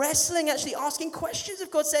wrestling, actually asking questions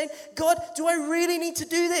of God, saying, God, do I really need to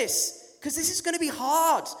do this? Because this is going to be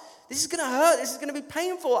hard. This is going to hurt. This is going to be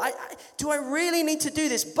painful. Do I really need to do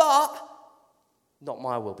this? But not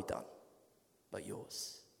my will be done, but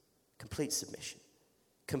yours. Complete submission.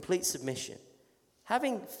 Complete submission.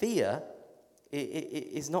 Having fear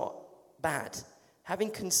is not bad.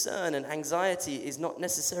 Having concern and anxiety is not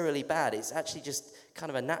necessarily bad. It's actually just kind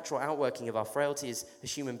of a natural outworking of our frailty as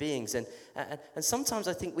human beings. And sometimes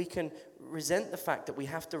I think we can resent the fact that we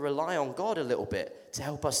have to rely on God a little bit to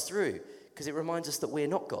help us through, because it reminds us that we're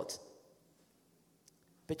not God.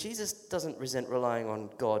 But Jesus doesn't resent relying on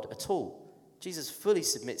God at all. Jesus fully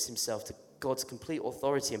submits himself to God's complete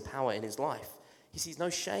authority and power in his life. He sees no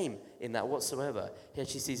shame in that whatsoever. He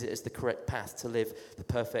actually sees it as the correct path to live the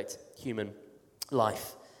perfect human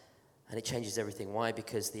life. And it changes everything. Why?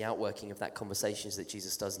 Because the outworking of that conversation is that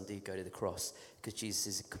Jesus does indeed go to the cross, because Jesus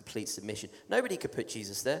is in complete submission. Nobody could put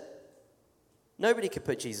Jesus there. Nobody could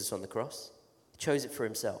put Jesus on the cross. He chose it for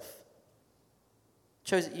himself.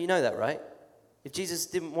 Chose it, you know that, right? If Jesus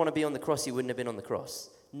didn't want to be on the cross, he wouldn't have been on the cross.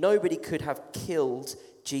 Nobody could have killed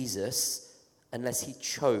Jesus unless he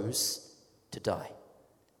chose to die.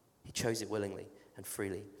 He chose it willingly and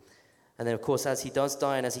freely. And then, of course, as he does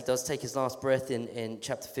die and as he does take his last breath in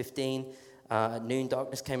chapter 15, at noon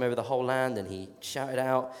darkness came over the whole land, and he shouted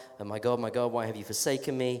out, my God, why have you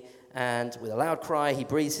forsaken me? And with a loud cry, he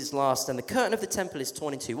breathes his last, and the curtain of the temple is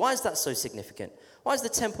torn in two. Why is that so significant? Why is the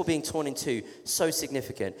temple being torn in two so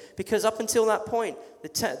significant? Because up until that point,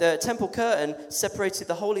 the temple curtain separated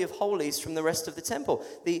the Holy of Holies from the rest of the temple.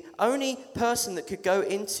 The only person that could go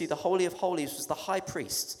into the Holy of Holies was the high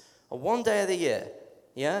priest on one day of the year,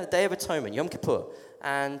 the Day of Atonement, Yom Kippur.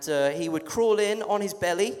 And he would crawl in on his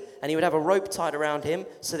belly, and he would have a rope tied around him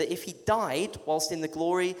so that if he died whilst in the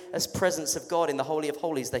glorious presence of God in the Holy of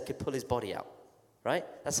Holies, they could pull his body out. Right?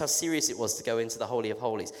 That's how serious it was to go into the Holy of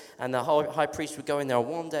Holies. And the high priest would go in there on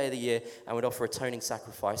one day of the year and would offer atoning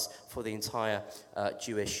sacrifice for the entire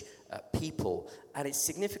Jewish people. And it's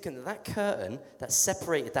significant that curtain that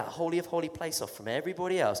separated that Holy of Holy place off from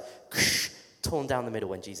everybody else, torn down the middle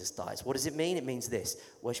when Jesus dies. What does it mean? It means this: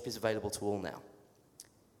 worship is available to all now.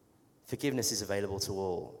 Forgiveness is available to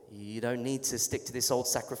all. You don't need to stick to this old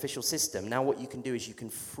sacrificial system. Now what you can do is you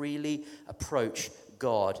can freely approach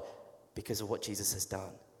God because of what Jesus has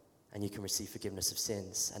done. And you can receive forgiveness of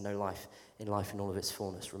sins and know life in all of its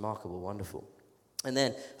fullness. Remarkable, wonderful. And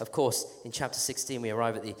then, of course, in chapter 16, we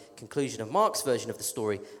arrive at the conclusion of Mark's version of the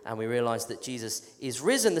story, and we realize that Jesus is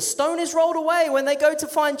risen. The stone is rolled away. When they go to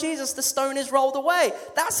find Jesus, the stone is rolled away.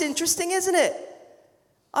 That's interesting, isn't it?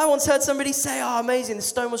 I once heard somebody say, amazing, the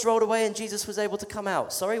stone was rolled away and Jesus was able to come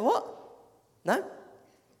out. Sorry, what? No,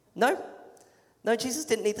 Jesus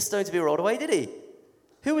didn't need the stone to be rolled away, did he?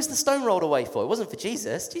 Who was the stone rolled away for? It wasn't for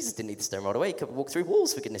Jesus. Jesus didn't need the stone rolled away. He could walk through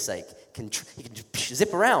walls, for goodness sake. He can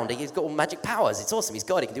zip around. He's got all magic powers. It's awesome. He's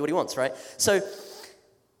God. He can do what he wants, right? So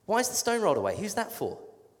why is the stone rolled away? Who's that for?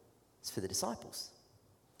 It's for the disciples,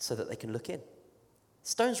 so that they can look in. The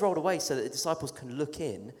stone's rolled away so that the disciples can look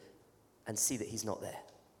in and see that he's not there.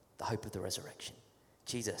 The hope of the resurrection.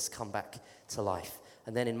 Jesus come back to life.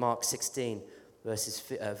 And then in Mark 16,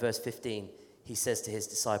 verse 15, he says to his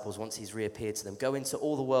disciples, once he's reappeared to them, go into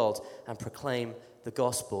all the world and proclaim the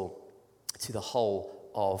gospel to the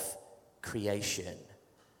whole of creation.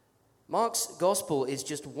 Mark's gospel is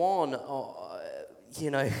just one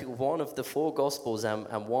of the four gospels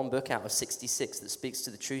and one book out of 66 that speaks to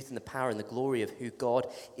the truth and the power and the glory of who God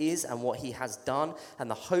is and what he has done and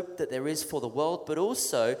the hope that there is for the world, but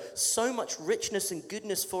also so much richness and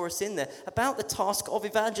goodness for us in there about the task of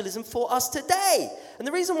evangelism for us today. And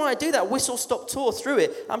the reason why I do that whistle-stop tour through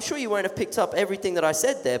it, I'm sure you won't have picked up everything that I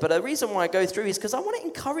said there, but the reason why I go through is because I want to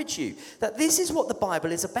encourage you that this is what the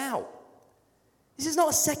Bible is about. This is not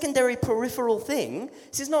a secondary peripheral thing.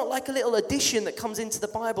 This is not like a little addition that comes into the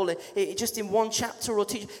Bible just in one chapter or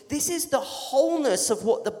two. This is the wholeness of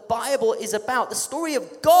what the Bible is about. The story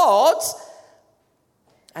of God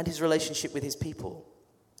and his relationship with his people.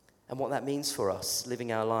 And what that means for us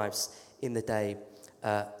living our lives in the day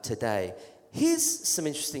today. Here's some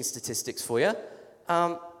interesting statistics for you.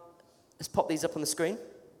 Let's pop these up on the screen.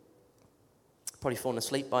 Probably fallen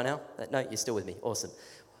asleep by now. No, you're still with me. Awesome.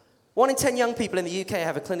 1 in 10 young people in the UK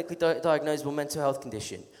have a clinically diagnosable mental health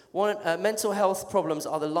condition. Mental health problems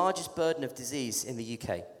are the largest burden of disease in the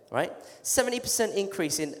UK, right? 70%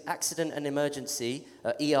 increase in accident and emergency,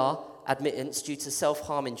 ER, admittance due to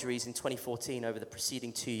self-harm injuries in 2014 over the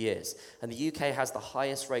preceding 2 years. And the UK has the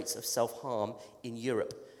highest rates of self-harm in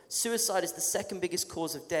Europe. Suicide is the second biggest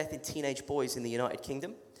cause of death in teenage boys in the United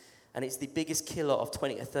Kingdom. And it's the biggest killer of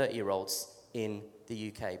 20 to 30-year-olds in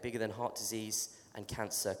the UK, bigger than heart disease and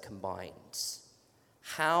cancer combined.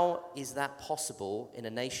 How is that possible in a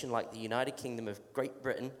nation like the United Kingdom of Great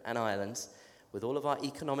Britain and Ireland, with all of our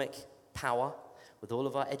economic power, with all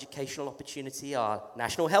of our educational opportunity, our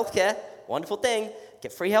national health care, wonderful thing,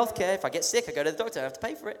 get free health care. If I get sick, I go to the doctor, I don't have to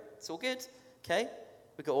pay for it. It's all good, okay?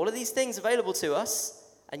 We've got all of these things available to us,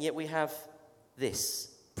 and yet we have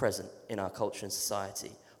this present in our culture and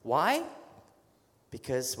society. Why?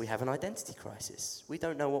 Because we have an identity crisis. We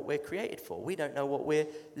don't know what we're created for. We don't know what we're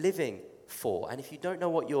living for. And if you don't know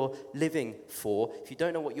what you're living for, if you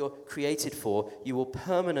don't know what you're created for, you will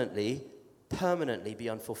permanently be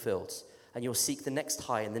unfulfilled. And you'll seek the next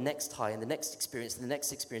high and the next high and the next experience and the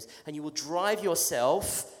next experience. And you will drive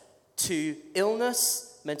yourself to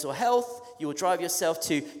illness, mental health. You will drive yourself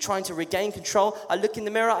to trying to regain control. I look in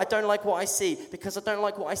the mirror, I don't like what I see. Because I don't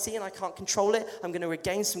like what I see and I can't control it, I'm going to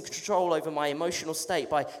regain some control over my emotional state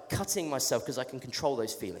by cutting myself because I can control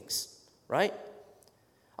those feelings, right?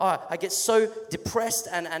 I get so depressed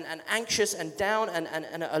and anxious and down and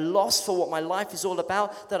at a loss for what my life is all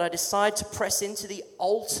about that I decide to press into the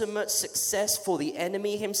ultimate success for the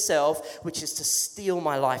enemy himself, which is to steal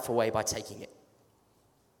my life away by taking it.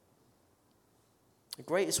 The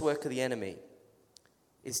greatest work of the enemy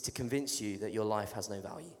is to convince you that your life has no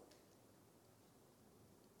value.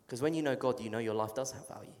 Because when you know God, you know your life does have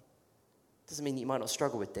value. Doesn't mean that you might not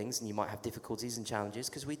struggle with things and you might have difficulties and challenges,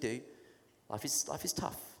 because we do. Life is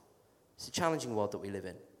tough. It's a challenging world that we live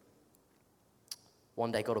in.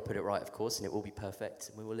 One day God will put it right, of course, and it will be perfect,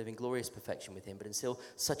 and we will live in glorious perfection with him. But until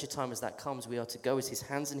such a time as that comes, we are to go as his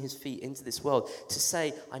hands and his feet into this world to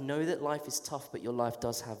say, I know that life is tough, but your life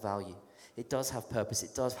does have value. It does have purpose.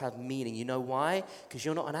 It does have meaning. You know why? Because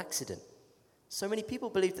you're not an accident. So many people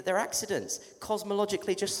believe that they're accidents,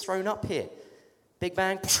 cosmologically just thrown up here. Big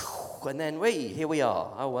bang, and then, here we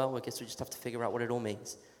are. Oh, well, I guess we just have to figure out what it all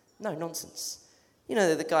means. No, nonsense. You know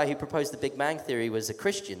that the guy who proposed the Big Bang Theory was a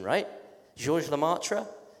Christian, right? Georges Lemaitre,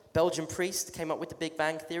 Belgian priest, came up with the Big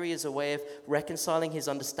Bang Theory as a way of reconciling his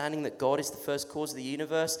understanding that God is the first cause of the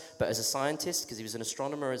universe, but as a scientist, because he was an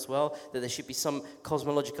astronomer as well, that there should be some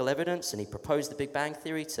cosmological evidence, and he proposed the Big Bang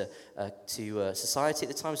Theory to society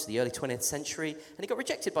at the time, so the early 20th century, and he got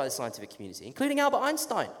rejected by the scientific community, including Albert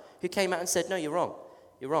Einstein, who came out and said, no, you're wrong.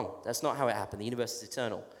 You're wrong. That's not how it happened. The universe is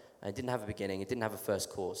eternal, and it didn't have a beginning. It didn't have a first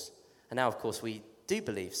cause. And now, of course, we do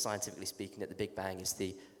believe, scientifically speaking, that the Big Bang is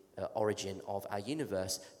the origin of our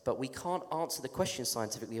universe, but we can't answer the question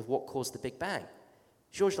scientifically of what caused the Big Bang.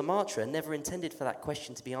 Georges Lemaitre never intended for that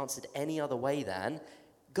question to be answered any other way than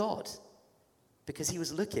God, because he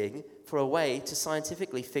was looking for a way to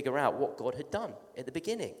scientifically figure out what God had done at the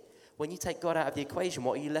beginning. When you take God out of the equation,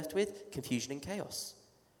 what are you left with? Confusion and chaos.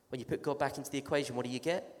 When you put God back into the equation, what do you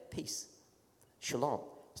get? Peace. Shalom.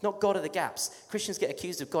 It's not God of the gaps. Christians get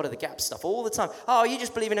accused of God of the gaps stuff all the time. Oh, you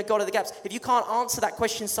just believe in a God of the gaps. If you can't answer that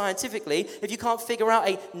question scientifically, if you can't figure out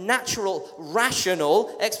a natural,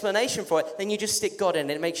 rational explanation for it, then you just stick God in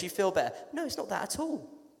and it makes you feel better. No, it's not that at all.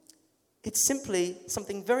 It's simply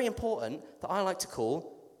something very important that I like to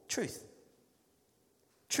call truth.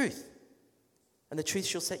 Truth. And the truth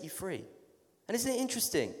shall set you free. And isn't it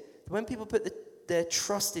interesting that when people put their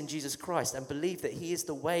trust in Jesus Christ and believe that he is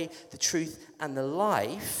the way, the truth, and the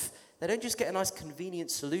life, they don't just get a nice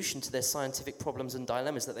convenient solution to their scientific problems and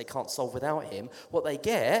dilemmas that they can't solve without him. What they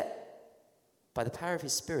get, by the power of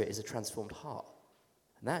his Spirit, is a transformed heart.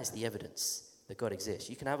 And that is the evidence that God exists.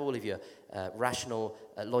 You can have all of your rational,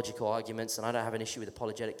 logical arguments, and I don't have an issue with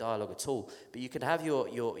apologetic dialogue at all, but you can have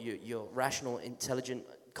your rational, intelligent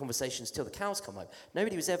conversations till the cows come home.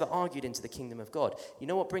 Nobody was ever argued into the kingdom of God. You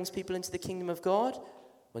know what brings people into the kingdom of God?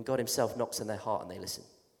 When God himself knocks on their heart and they listen.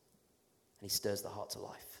 And he stirs the heart to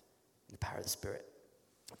life in the power of the Spirit.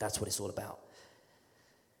 That's what it's all about.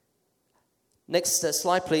 Next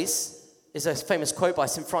slide, please, is a famous quote by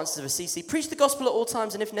St. Francis of Assisi. Preach the gospel at all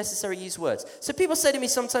times and if necessary, use words. So people say to me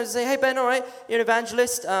sometimes, they say, hey Ben, all right, you're an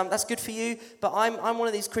evangelist, that's good for you, but I'm one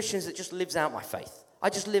of these Christians that just lives out my faith. I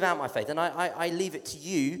just live out my faith, and I leave it to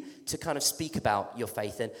you to kind of speak about your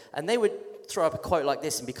faith. And they would throw up a quote like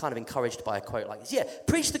this and be kind of encouraged by a quote like this. Yeah,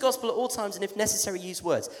 preach the gospel at all times, and if necessary, use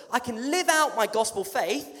words. I can live out my gospel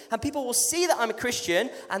faith, and people will see that I'm a Christian,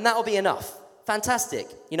 and that will be enough. Fantastic.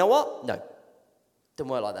 You know what? No. Doesn't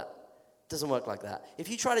work like that. Doesn't work like that. If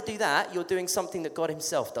you try to do that, you're doing something that God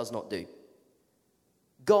himself does not do.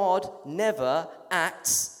 God never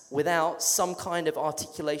acts without some kind of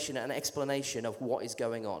articulation and explanation of what is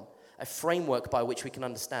going on. A framework by which we can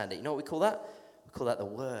understand it. You know what we call that? We call that the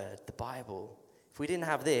Word, the Bible. If we didn't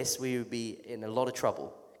have this, we would be in a lot of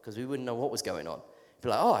trouble because we wouldn't know what was going on. We'd be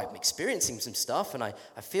like, oh, I'm experiencing some stuff and I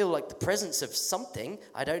feel like the presence of something.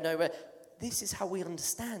 I don't know where. This is how we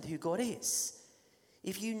understand who God is.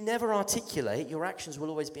 If you never articulate, your actions will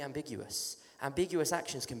always be ambiguous. Ambiguous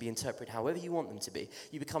actions can be interpreted however you want them to be.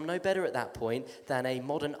 You become no better at that point than a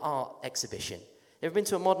modern art exhibition. You ever been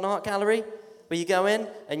to a modern art gallery where you go in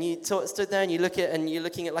and you stood there and you're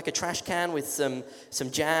looking at like a trash can with some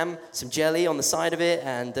jam, some jelly on the side of it,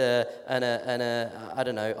 and I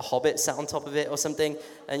don't know, a hobbit sat on top of it or something,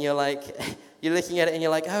 and you're like, you're looking at it and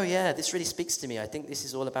you're like, oh yeah, this really speaks to me. I think this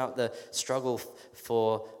is all about the struggle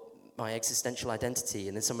for my existential identity.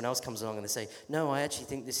 And then someone else comes along and they say, no, I actually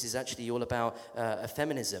think this is actually all about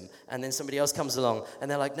feminism. And then somebody else comes along and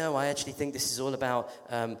they're like, no, I actually think this is all about,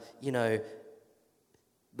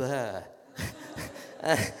 blah.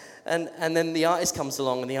 And then the artist comes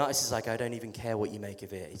along and the artist is like, I don't even care what you make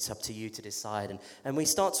of it. It's up to you to decide. And we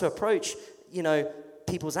start to approach,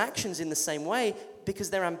 people's actions in the same way because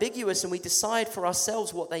they're ambiguous and we decide for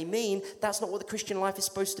ourselves what they mean. That's not what the Christian life is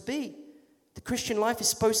supposed to be. The Christian life is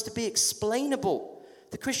supposed to be explainable.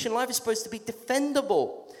 The Christian life is supposed to be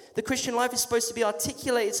defendable. The Christian life is supposed to be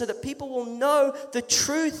articulated so that people will know the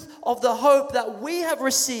truth of the hope that we have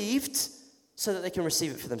received so that they can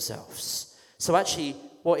receive it for themselves. So actually,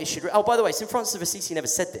 what it should... Oh, by the way, St. Francis of Assisi never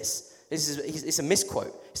said this. It's a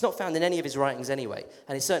misquote. It's not found in any of his writings anyway,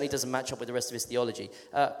 and it certainly doesn't match up with the rest of his theology.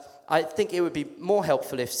 I think it would be more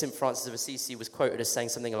helpful if St. Francis of Assisi was quoted as saying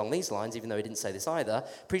something along these lines, even though he didn't say this either.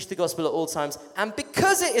 Preach the gospel at all times, and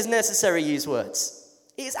because it is necessary, use words.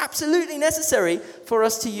 It is absolutely necessary for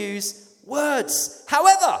us to use words.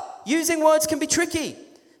 However, using words can be tricky.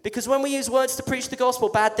 Because when we use words to preach the gospel,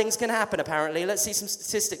 bad things can happen, apparently. Let's see some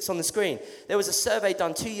statistics on the screen. There was a survey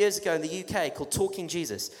done 2 years ago in the UK called Talking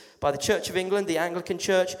Jesus by the Church of England, the Anglican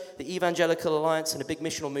Church, the Evangelical Alliance, and a big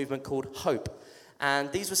missional movement called Hope.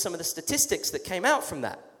 And these were some of the statistics that came out from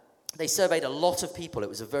that. They surveyed a lot of people. It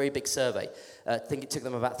was a very big survey. I think it took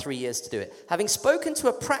them about 3 years to do it. Having spoken to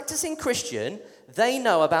a practicing Christian, they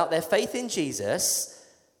know about their faith in Jesus.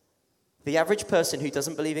 The average person who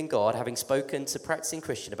doesn't believe in God, having spoken to a practicing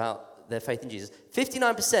Christian about their faith in Jesus,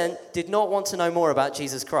 59% did not want to know more about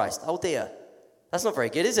Jesus Christ. Oh dear. That's not very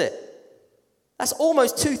good, is it? That's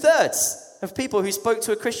almost 2/3 of people who spoke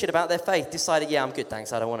to a Christian about their faith decided, yeah, I'm good,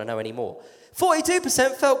 thanks, I don't want to know anymore.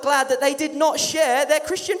 42% felt glad that they did not share their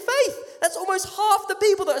Christian faith. That's almost half the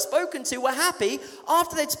people that are spoken to were happy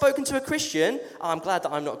after they'd spoken to a Christian. Oh, I'm glad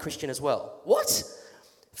that I'm not a Christian as well. What?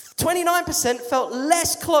 29% felt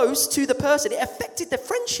less close to the person. It affected their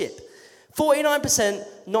friendship. 49%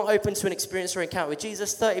 not open to an experience or encounter with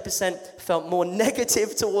Jesus. 30% felt more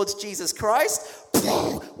negative towards Jesus Christ.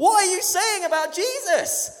 What are you saying about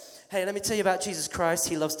Jesus? Hey, let me tell you about Jesus Christ.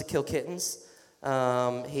 He loves to kill kittens.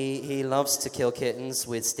 He loves to kill kittens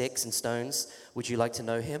with sticks and stones. Would you like to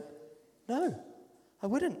know him? No, I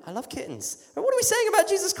wouldn't. I love kittens. And what are we saying about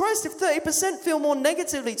Jesus Christ if 30% feel more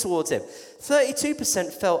negatively towards him?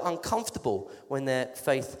 32% felt uncomfortable when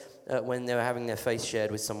when they were having their faith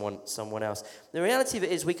shared with someone else. The reality of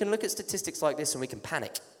it is we can look at statistics like this and we can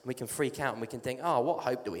panic. We can freak out and we can think, oh, what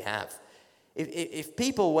hope do we have? If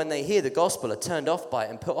people, when they hear the gospel, are turned off by it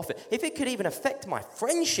and put off it, if it could even affect my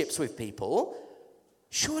friendships with people,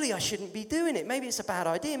 surely I shouldn't be doing it. Maybe it's a bad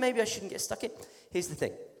idea. Maybe I shouldn't get stuck in. Here's the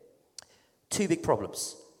thing. 2 big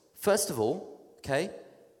problems. First of all, okay,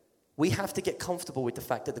 we have to get comfortable with the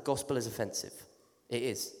fact that the gospel is offensive. It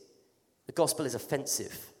is. The gospel is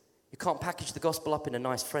offensive. You can't package the gospel up in a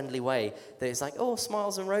nice, friendly way that is like, oh,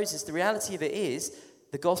 smiles and roses. The reality of it is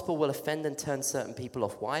the gospel will offend and turn certain people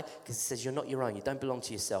off. Why? Because it says you're not your own. You don't belong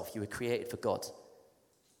to yourself. You were created for God.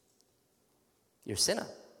 You're a sinner.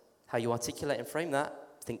 How you articulate and frame that,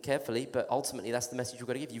 think carefully, but ultimately that's the message you've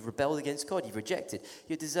got to give. You've rebelled against God. You've rejected.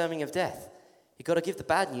 You're deserving of death. You've got to give the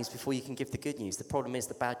bad news before you can give the good news. The problem is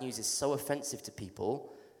the bad news is so offensive to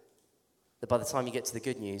people that by the time you get to the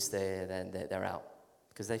good news, they're out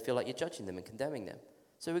because they feel like you're judging them and condemning them.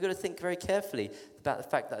 So we've got to think very carefully about the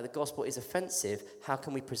fact that the gospel is offensive. How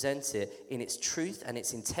can we present it in its truth and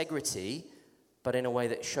its integrity, but in a way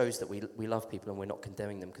that shows that we love people and we're not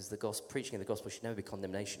condemning them? Because the preaching of the gospel should never be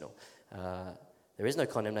condemnational. There is no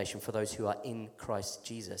condemnation for those who are in Christ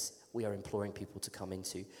Jesus. We are imploring people to come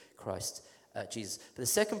into Christ Jesus. But the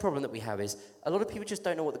second problem that we have is a lot of people just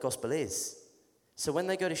don't know what the gospel is. So when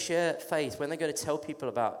they go to share faith, when they go to tell people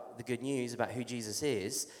about the good news, about who Jesus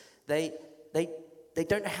is, they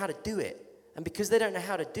don't know how to do it. And because they don't know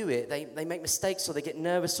how to do it, they make mistakes, or they get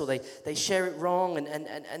nervous, or they share it wrong.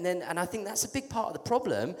 And I think that's a big part of the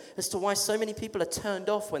problem as to why so many people are turned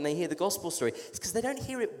off when they hear the gospel story. It's because they don't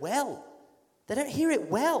hear it well. They don't hear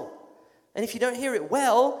it well. And if you don't hear it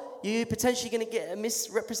well, you're potentially going to get a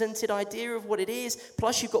misrepresented idea of what it is.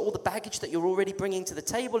 Plus, you've got all the baggage that you're already bringing to the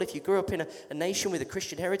table. If you grew up in a nation with a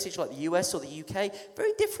Christian heritage like the US or the UK,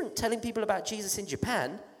 very different telling people about Jesus in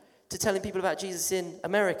Japan to telling people about Jesus in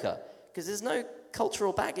America, because there's no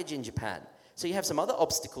cultural baggage in Japan. So you have some other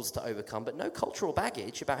obstacles to overcome, but no cultural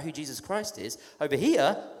baggage about who Jesus Christ is. Over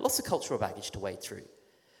here, lots of cultural baggage to wade through.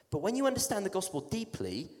 But when you understand the gospel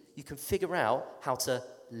deeply, you can figure out how to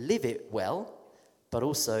live it well, but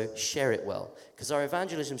also share it well. Because our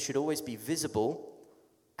evangelism should always be visible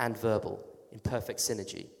and verbal in perfect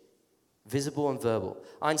synergy. Visible and verbal.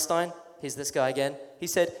 Einstein, here's this guy again. He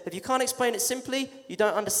said, if you can't explain it simply, you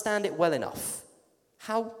don't understand it well enough.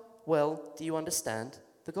 How well do you understand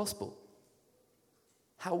the gospel?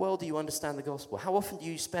 How well do you understand the gospel? How often do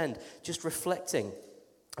you spend just reflecting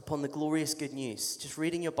upon the glorious good news, just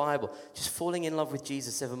reading your Bible, just falling in love with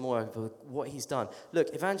Jesus ever more over what he's done?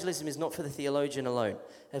 Look, evangelism is not for the theologian alone.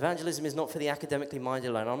 Evangelism is not for the academically minded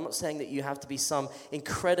alone. I'm not saying that you have to be some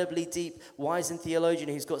incredibly deep, wizened theologian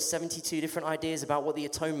who's got 72 different ideas about what the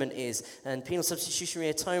atonement is and penal substitutionary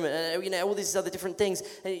atonement and all these other different things.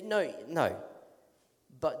 No.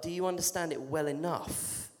 But do you understand it well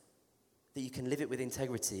enough that you can live it with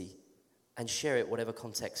integrity and share it whatever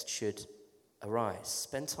context should arise?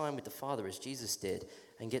 Spend time with the Father as Jesus did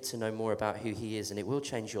and get to know more about who he is, and it will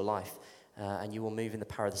change your life, and you will move in the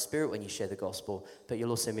power of the Spirit when you share the gospel, but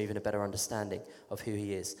you'll also move in a better understanding of who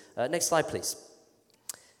he is. Next slide, please.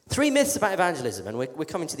 3 myths about evangelism, and we're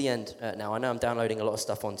coming to the end now. I know I'm downloading a lot of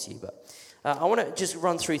stuff onto you, but I want to just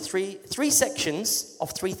run through three sections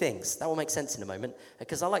of 3 things. That will make sense in a moment,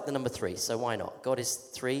 because I like the number 3, so why not? God is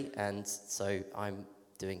 3, and so I'm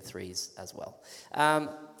doing 3s as well.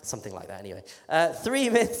 Something like that, anyway. 3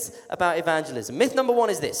 myths about evangelism. Myth number 1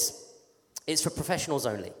 is this. It's for professionals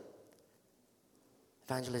only.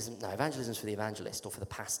 Evangelism is for the evangelist or for the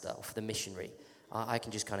pastor or for the missionary. I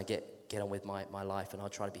can just kind of get on with my life, and I'll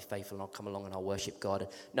try to be faithful, and I'll come along and I'll worship God.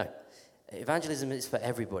 No, evangelism is for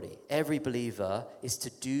everybody. Every believer is to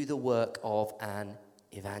do the work of an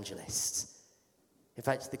evangelist. In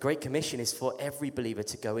fact, the Great Commission is for every believer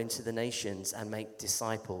to go into the nations and make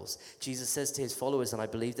disciples. Jesus says to his followers, and I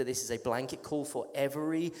believe that this is a blanket call for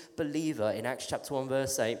every believer in Acts chapter 1,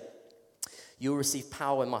 verse 8, you will receive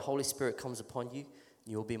power when my Holy Spirit comes upon you.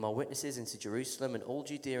 You will be my witnesses into Jerusalem and all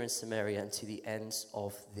Judea and Samaria and to the ends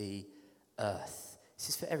of the earth. This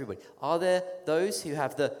is for everybody. Are there those who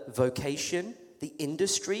have the vocation, the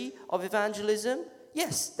industry of evangelism?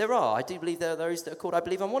 Yes, there are. I do believe there are those that are called. I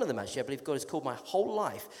believe I'm one of them, actually. I believe God has called my whole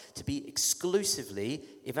life to be exclusively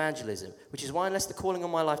evangelism, which is why unless the calling on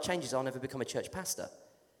my life changes, I'll never become a church pastor,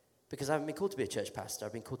 because I haven't been called to be a church pastor.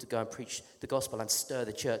 I've been called to go and preach the gospel and stir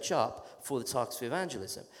the church up for the task of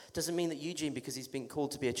evangelism. Doesn't mean that Eugene, because he's been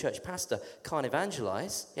called to be a church pastor, can't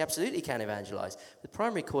evangelize. He absolutely can evangelize. The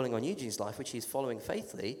primary calling on Eugene's life, which he's following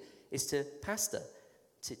faithfully, is to pastor,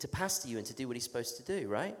 to pastor you and to do what he's supposed to do,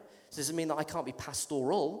 right? So it doesn't mean that I can't be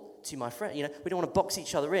pastoral to my friend. We don't want to box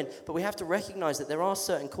each other in, but we have to recognize that there are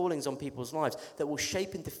certain callings on people's lives that will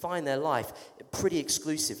shape and define their life pretty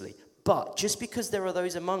exclusively. But just because there are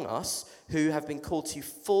those among us who have been called to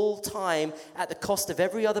full-time at the cost of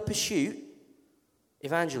every other pursuit,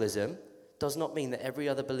 evangelism, does not mean that every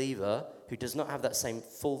other believer who does not have that same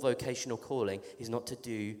full vocational calling is not to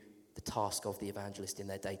do the task of the evangelist in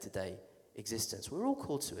their day-to-day existence. We're all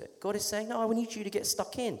called to it. God is saying, no, I need you to get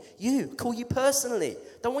stuck in. Call you personally.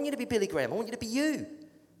 Don't want you to be Billy Graham. I want you to be you.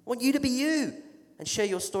 I want you to be you. And share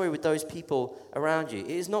your story with those people around you.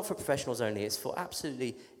 It is not for professionals only. It's for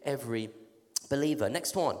absolutely every believer.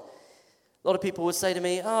 Next one. A lot of people would say to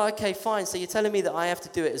me, oh, okay, fine. So you're telling me that I have to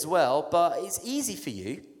do it as well, but it's easy for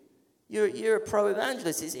you. You're a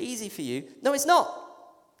pro-evangelist. It's easy for you. No, it's not.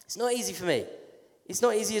 It's not easy for me. It's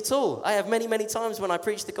not easy at all. I have many, many times when I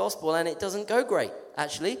preach the gospel and it doesn't go great,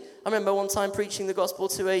 actually. I remember one time preaching the gospel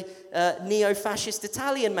to a neo-fascist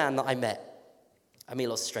Italian man that I met. I meet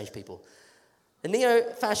lots of strange people. A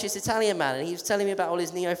neo-fascist Italian man, and he was telling me about all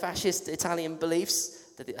his neo-fascist Italian beliefs.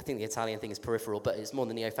 I think the Italian thing is peripheral, but it's more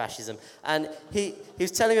than neo-fascism. And he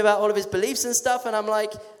was telling me about all of his beliefs and stuff, and I'm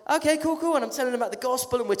like, Okay, cool. And I'm telling him about the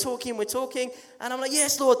gospel, and we're talking. And I'm like,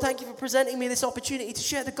 yes, Lord, thank you for presenting me this opportunity to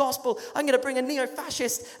share the gospel. I'm going to bring a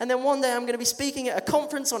neo-fascist, and then one day I'm going to be speaking at a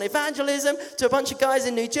conference on evangelism to a bunch of guys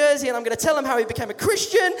in New Jersey, and I'm going to tell him how he became a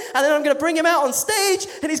Christian, and then I'm going to bring him out on stage,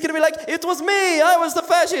 and he's going to be like, it was me, I was the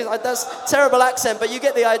fascist. That's a terrible accent, but you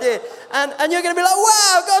get the idea. And you're going to be like,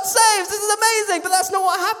 wow, God saves, this is amazing. But that's not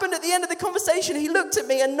what happened at the end of the conversation. He looked at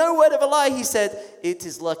me, and no word of a lie, he said, it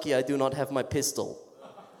is lucky I do not have my pistol.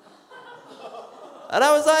 And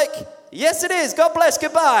I was like, yes, it is. God bless.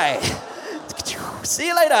 Goodbye. See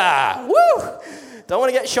you later. Woo! Don't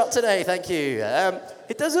want to get shot today. Thank you.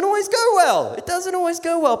 It doesn't always go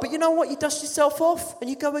well. But you know what? You dust yourself off and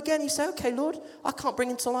you go again. You say, okay, Lord, I can't bring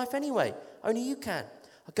him to life anyway. Only you can.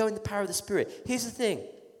 I go in the power of the Spirit. Here's the thing.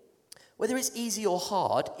 Whether it's easy or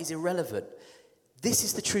hard is irrelevant. This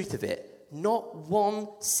is the truth of it. Not one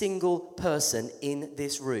single person in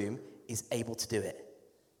this room is able to do it.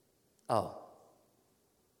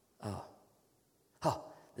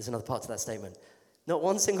 There's another part to that statement. Not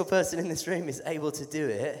one single person in this room is able to do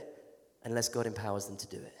it unless God empowers them to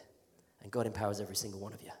do it. And God empowers every single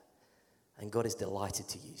one of you. And God is delighted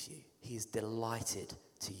to use you. He is delighted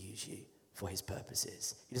to use you for his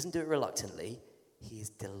purposes. He doesn't do it reluctantly. He is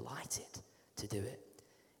delighted to do it.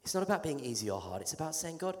 It's not about being easy or hard. It's about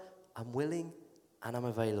saying, God, I'm willing and I'm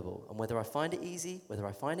available. And whether I find it easy, whether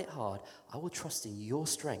I find it hard, I will trust in your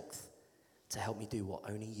strength to help me do what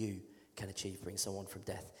only you can achieve, bring someone from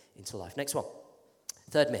death into life. Next one.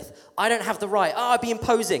 Third myth. I don't have the right. I'd be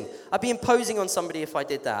imposing. I'd be imposing on somebody if I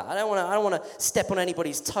did that. I don't want to step on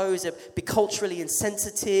anybody's toes, be culturally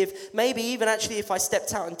insensitive. Maybe even actually if I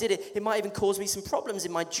stepped out and did it, it might even cause me some problems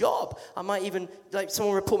in my job. I might even, like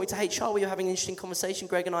someone report me to HR. We were having an interesting conversation,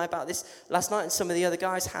 Greg and I, about this last night, and some of the other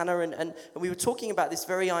guys, Hannah, and we were talking about this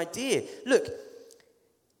very idea. Look,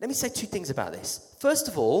 let me say two things about this. First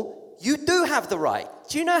of all, you do have the right.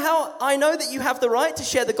 Do you know how I know that you have the right to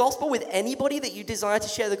share the gospel with anybody that you desire to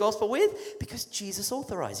share the gospel with? Because Jesus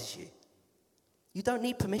authorizes you. You don't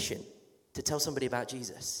need permission to tell somebody about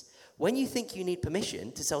Jesus. When you think you need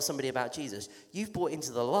permission to tell somebody about Jesus, you've bought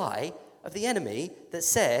into the lie of the enemy that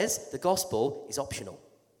says the gospel is optional.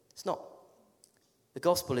 It's not. The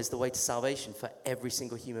gospel is the way to salvation for every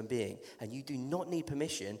single human being. And you do not need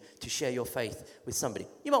permission to share your faith with somebody.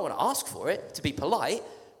 You might want to ask for it to be polite.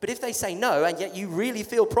 But if they say no, and yet you really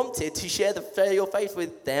feel prompted to share your faith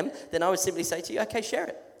with them, then I would simply say to you, okay, share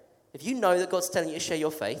it. If you know that God's telling you to share your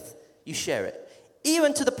faith, you share it.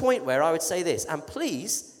 Even to the point where I would say this, and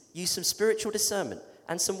please use some spiritual discernment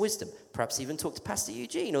and some wisdom. Perhaps even talk to Pastor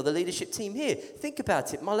Eugene or the leadership team here. Think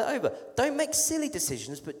about it, mull it over. Don't make silly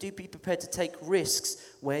decisions, but do be prepared to take risks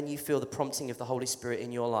when you feel the prompting of the Holy Spirit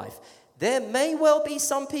in your life. There may well be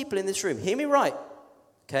some people in this room, hear me right,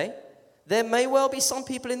 okay? There may well be some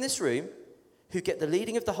people in this room who get the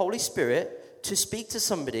leading of the Holy Spirit to speak to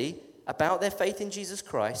somebody about their faith in Jesus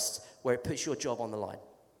Christ where it puts your job on the line,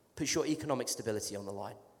 puts your economic stability on the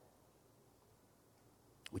line.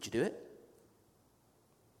 Would you do it?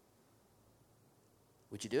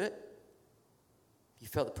 Would you do it? You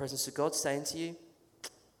felt the presence of God saying to you,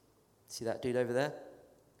 see that dude over there?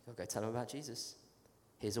 Go tell him about Jesus.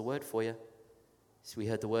 Here's a word for you. So we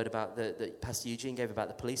heard the word about that Pastor Eugene gave about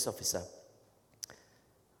the police officer.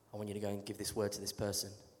 I want you to go and give this word to this person.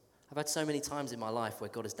 I've had so many times in my life where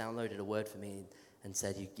God has downloaded a word for me and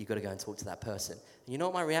said, you've got to go and talk to that person. And you know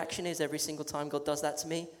what my reaction is every single time God does that to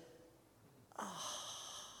me?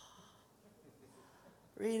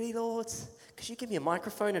 Really, Lord? Because you give me a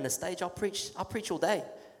microphone and a stage, I'll preach all day.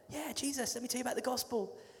 Yeah, Jesus, let me tell you about the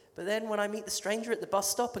gospel. But then when I meet the stranger at the bus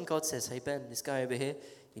stop and God says, hey, Ben, this guy over here,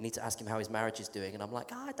 you need to ask him how his marriage is doing. And I'm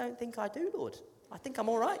like, I don't think I do, Lord. I think I'm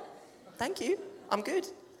all right. Thank you. I'm good.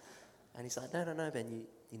 And he's like, no, Ben,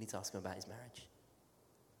 you need to ask him about his marriage.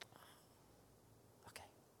 Okay.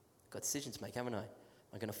 I've got a decision to make, haven't I? Am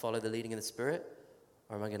I going to follow the leading of the Spirit?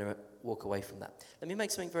 Or am I going to walk away from that? Let me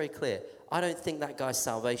make something very clear. I don't think that guy's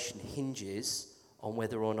salvation hinges on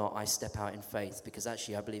whether or not I step out in faith. Because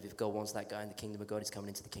actually, I believe if God wants that guy in the kingdom of God, he's coming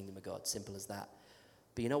into the kingdom of God. Simple as that.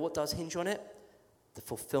 But you know what does hinge on it? The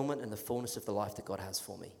fulfillment and the fullness of the life that God has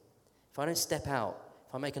for me. If I don't step out,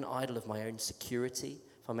 if I make an idol of my own security,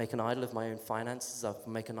 if I make an idol of my own finances, if I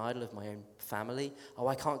make an idol of my own family,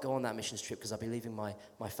 I can't go on that missions trip because I'll be leaving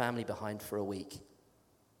my family behind for a week.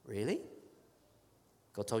 Really?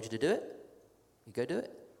 God told you to do it? You go do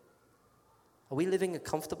it. Are we living a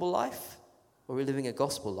comfortable life or are we living a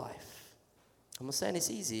gospel life? I'm not saying it's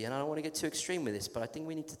easy, and I don't want to get too extreme with this, but I think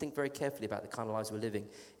we need to think very carefully about the kind of lives we're living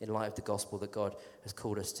in light of the gospel that God has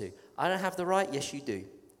called us to. I don't have the right. Yes, you do.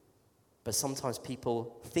 But sometimes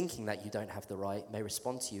people thinking that you don't have the right may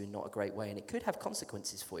respond to you in not a great way, and it could have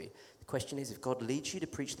consequences for you. The question is, if God leads you to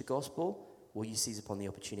preach the gospel, will you seize upon the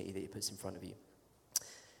opportunity that he puts in front of you?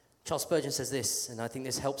 Charles Spurgeon says this, and I think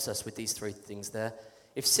this helps us with these three things there.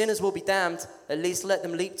 If sinners will be damned, at least let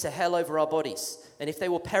them leap to hell over our bodies. And if they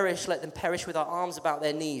will perish, let them perish with our arms about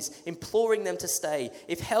their knees, imploring them to stay.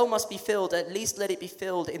 If hell must be filled, at least let it be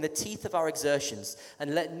filled in the teeth of our exertions.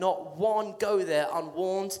 And let not one go there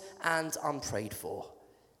unwarned and unprayed for.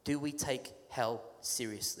 Do we take hell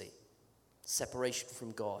seriously? Separation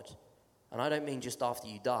from God. And I don't mean just after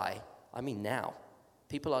you die. I mean now.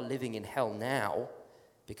 People are living in hell now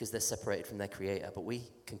because they're separated from their Creator. But we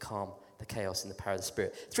can calm the chaos in the power of the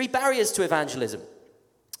Spirit. 3 barriers to evangelism.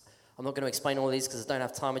 I'm not going to explain all of these because I don't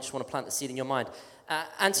have time. I just want to plant the seed in your mind.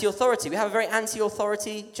 Anti-authority. We have a very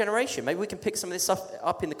anti-authority generation. Maybe we can pick some of this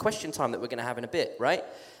up in the question time that we're going to have in a bit, right?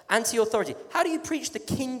 Anti-authority. How do you preach the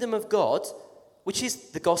kingdom of God, which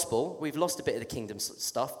is the gospel? We've lost a bit of the kingdom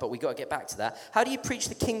stuff, but we've got to get back to that. How do you preach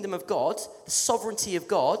the kingdom of God, the sovereignty of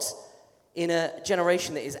God, in a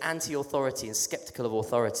generation that is anti-authority and skeptical of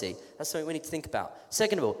authority? That's something we need to think about.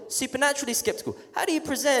 Second of all, supernaturally skeptical. How do you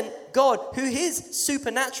present God, who is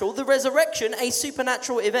supernatural, the resurrection, a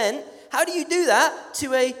supernatural event? How do you do that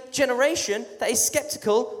to a generation that is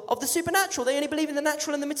skeptical of the supernatural? They only believe in the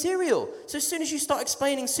natural and the material. So as soon as you start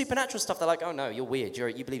explaining supernatural stuff, they're like, oh no, you're weird.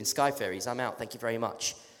 You believe in sky fairies. I'm out. Thank you very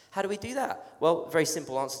much. How do we do that? Well, a very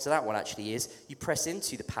simple answer to that one actually is you press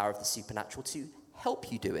into the power of the supernatural to help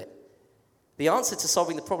you do it. The answer to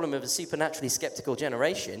solving the problem of a supernaturally skeptical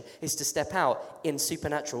generation is to step out in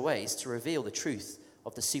supernatural ways to reveal the truth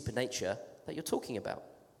of the supernature that you're talking about.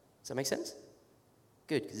 Does that make sense?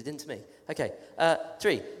 Good, because it didn't to me. Okay,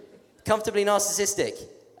 3, comfortably narcissistic.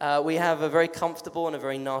 We have a very comfortable and a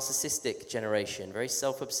very narcissistic generation, very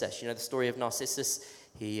self-obsessed. You know the story of Narcissus?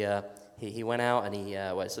 He went out and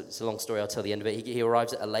it's a long story, I'll tell the end of it. He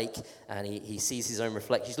arrives at a lake and he sees his own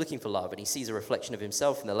reflection. He's looking for love and he sees a reflection of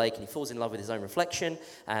himself in the lake and he falls in love with his own reflection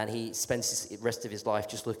and he spends the rest of his life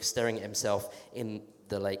just staring at himself in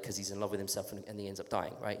the lake because he's in love with himself and he ends up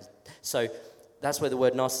dying, right? So that's where the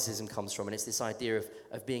word narcissism comes from, and it's this idea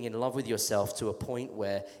of being in love with yourself to a point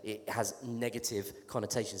where it has negative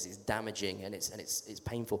connotations. It's damaging and it's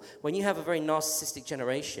painful. When you have a very narcissistic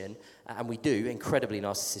generation, and we do, incredibly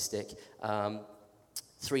narcissistic,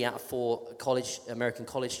 3 out of 4 American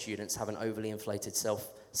college students have an overly inflated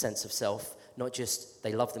sense of self. Not just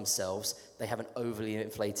they love themselves, they have an overly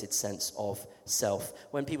inflated sense of self.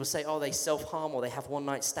 When people say, oh, they self-harm or they have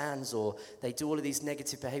one-night stands or they do all of these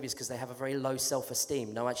negative behaviors because they have a very low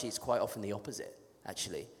self-esteem. No, actually, it's quite often the opposite,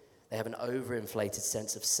 actually. They have an overinflated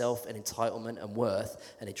sense of self and entitlement and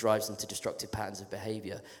worth, and it drives them to destructive patterns of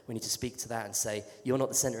behavior. We need to speak to that and say, you're not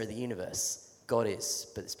the center of the universe. God is,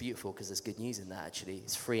 but it's beautiful because there's good news in that, actually.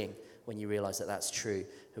 It's freeing when you realize that that's true.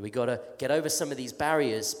 And we've got to get over some of these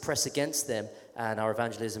barriers, press against them, and our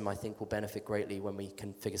evangelism, I think, will benefit greatly when we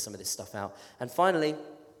can figure some of this stuff out. And finally,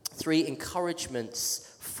 3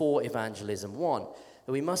 encouragements for evangelism. 1,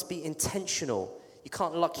 that we must be intentional. You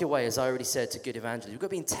can't luck your way, as I already said, to good evangelism. You've got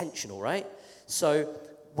to be intentional, right? So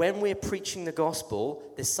when we're preaching the gospel,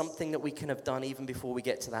 there's something that we can have done even before we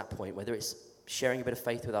get to that point, whether it's sharing a bit of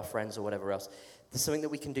faith with our friends or whatever else. There's something that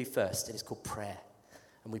we can do first, and it's called prayer.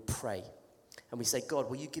 And we pray. And we say, God,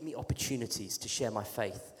 will you give me opportunities to share my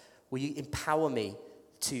faith? Will you empower me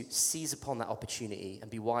to seize upon that opportunity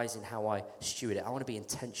and be wise in how I steward it? I want to be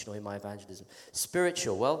intentional in my evangelism.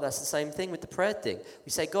 Spiritual, well, that's the same thing with the prayer thing.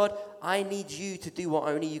 We say, God, I need you to do what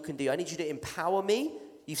only you can do. I need you to empower me.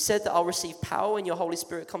 You've said that I'll receive power when your Holy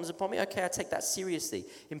Spirit comes upon me. Okay, I take that seriously.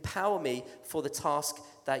 Empower me for the task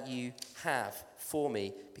that you have for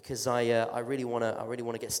me, because I really want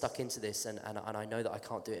to get stuck into this, and I know that I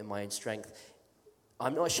can't do it in my own strength.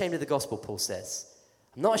 I'm not ashamed of the gospel, Paul says.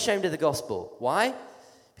 I'm not ashamed of the gospel. Why?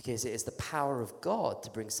 Because it is the power of God to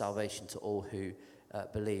bring salvation to all who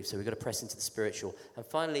believe. So we've got to press into the spiritual. And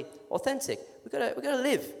finally, authentic. We've got to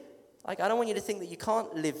live. Like, I don't want you to think that you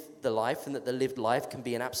can't live the life and that the lived life can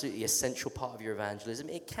be an absolutely essential part of your evangelism.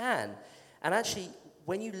 It can. And actually,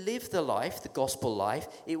 when you live the life, the gospel life,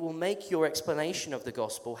 it will make your explanation of the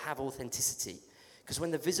gospel have authenticity. Because when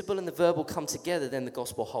the visible and the verbal come together, then the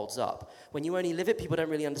gospel holds up. When you only live it, people don't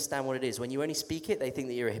really understand what it is. When you only speak it, they think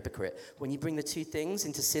that you're a hypocrite. When you bring the two things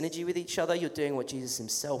into synergy with each other, you're doing what Jesus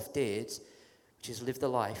himself did, which is live the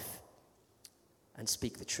life and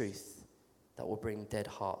speak the truth that will bring dead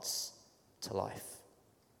hearts to life.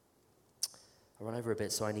 I run over a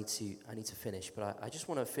bit, so I need to finish. But I just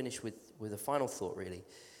want to finish with a final thought, really,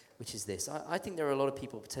 which is this. I think there are a lot of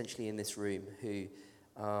people potentially in this room who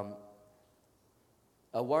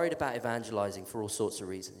are worried about evangelizing for all sorts of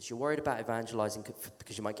reasons. You're worried about evangelizing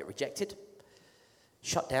because you might get rejected,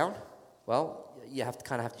 shut down. Well, you have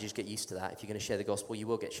to just get used to that. If you're going to share the gospel, you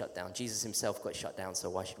will get shut down. Jesus himself got shut down, so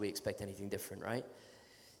why should we expect anything different, right?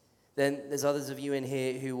 Then there's others of you in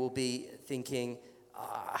here who will be thinking,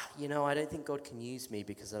 I don't think God can use me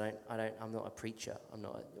because I'm not a preacher.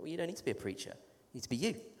 Well, you don't need to be a preacher. You need to be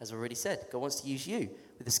you, as I've already said. God wants to use you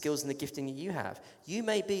with the skills and the gifting that you have. You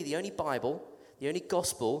may be the only Bible, the only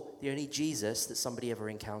gospel, the only Jesus that somebody ever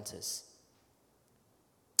encounters.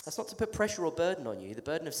 That's not to put pressure or burden on you. The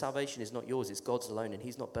burden of salvation is not yours, it's God's alone, and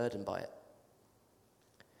he's not burdened by it.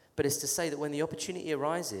 But it's to say that when the opportunity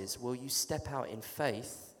arises, will you step out in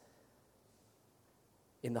faith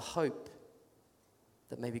in the hope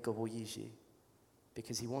that maybe God will use you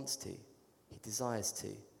because he wants to, he desires to,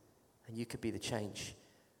 and you could be the change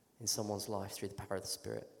in someone's life through the power of the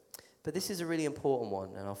Spirit. But this is a really important one,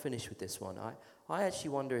 and I'll finish with this one. I actually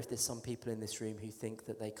wonder if there's some people in this room who think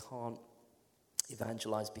that they can't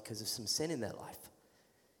evangelize because of some sin in their life.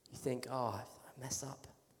 You think, I mess up.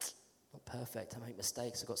 Not perfect. I make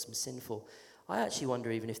mistakes. I've got some sinful. I actually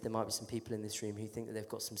wonder even if there might be some people in this room who think that they've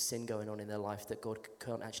got some sin going on in their life that God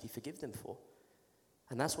can't actually forgive them for.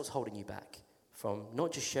 And that's what's holding you back from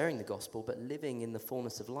not just sharing the gospel, but living in the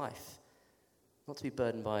fullness of life. Not to be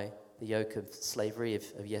burdened by the yoke of slavery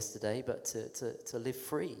of yesterday, but to live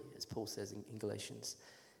free, as Paul says in Galatians.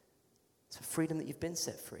 It's for freedom that you've been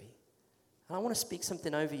set free. And I want to speak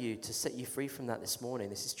something over you to set you free from that this morning.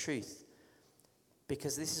 This is truth.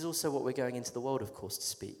 Because this is also what we're going into the world, of course, to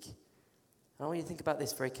speak. And I want you to think about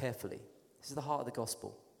this very carefully. This is the heart of the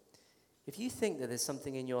gospel. If you think that there's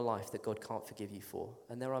something in your life that God can't forgive you for,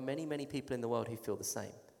 and there are many, many people in the world who feel the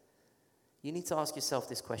same, you need to ask yourself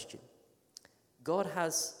this question. God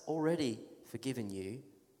has already forgiven you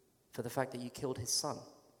for the fact that you killed his son.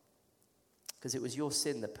 Because it was your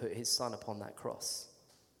sin that put his son upon that cross.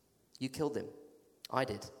 You killed him. I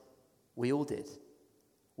did. We all did.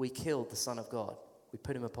 We killed the Son of God. We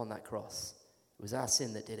put him upon that cross. It was our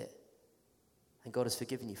sin that did it. And God has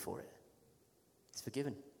forgiven you for it. It's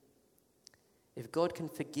forgiven. If God can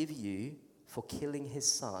forgive you for killing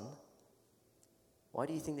his son, why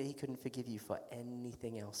do you think that he couldn't forgive you for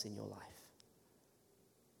anything else in your life?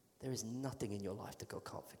 There is nothing in your life that God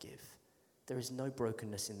can't forgive. There is no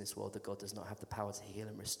brokenness in this world that God does not have the power to heal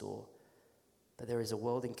and restore. But there is a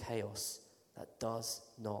world in chaos that does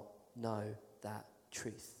not know that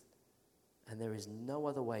truth. And there is no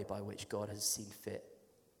other way by which God has seen fit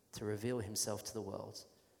to reveal himself to the world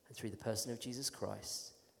and through the person of Jesus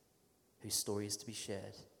Christ, whose story is to be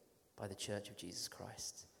shared by the Church of Jesus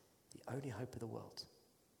Christ, the only hope of the world.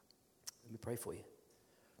 Let me pray for you.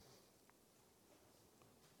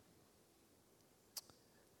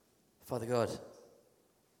 Father God,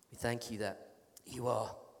 we thank you that you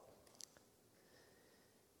are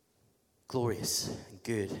glorious and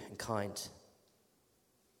good and kind.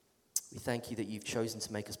 We thank you that you've chosen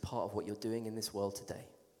to make us part of what you're doing in this world today.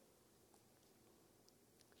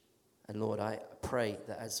 And Lord, I pray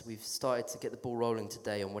that as we've started to get the ball rolling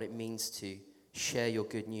today on what it means to share your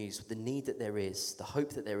good news, the need that there is, the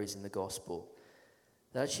hope that there is in the gospel,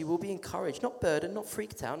 that actually we'll be encouraged, not burdened, not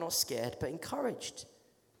freaked out, not scared, but encouraged.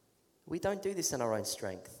 We don't do this in our own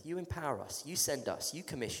strength. You empower us. You send us. You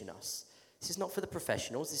commission us. This is not for the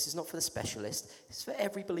professionals. This is not for the specialists. This is for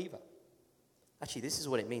every believer. Actually, this is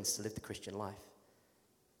what it means to live the Christian life.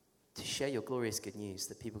 To share your glorious good news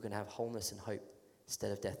that people can have wholeness and hope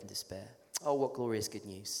instead of death and despair. Oh, what glorious good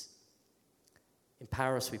news.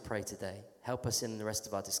 Empower us, we pray today. Help us in the rest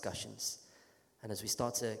of our discussions. And as we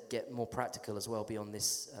start to get more practical as well beyond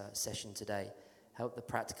this session today, help the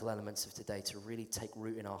practical elements of today to really take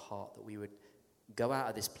root in our heart, that we would go out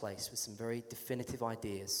of this place with some very definitive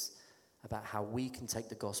ideas about how we can take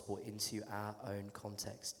the gospel into our own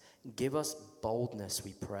context. Give us boldness,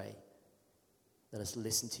 we pray. Let us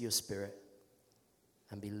listen to your Spirit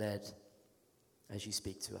and be led as you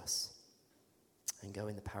speak to us. And go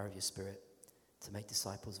in the power of your Spirit to make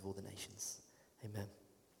disciples of all the nations. Amen.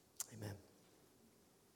 Amen.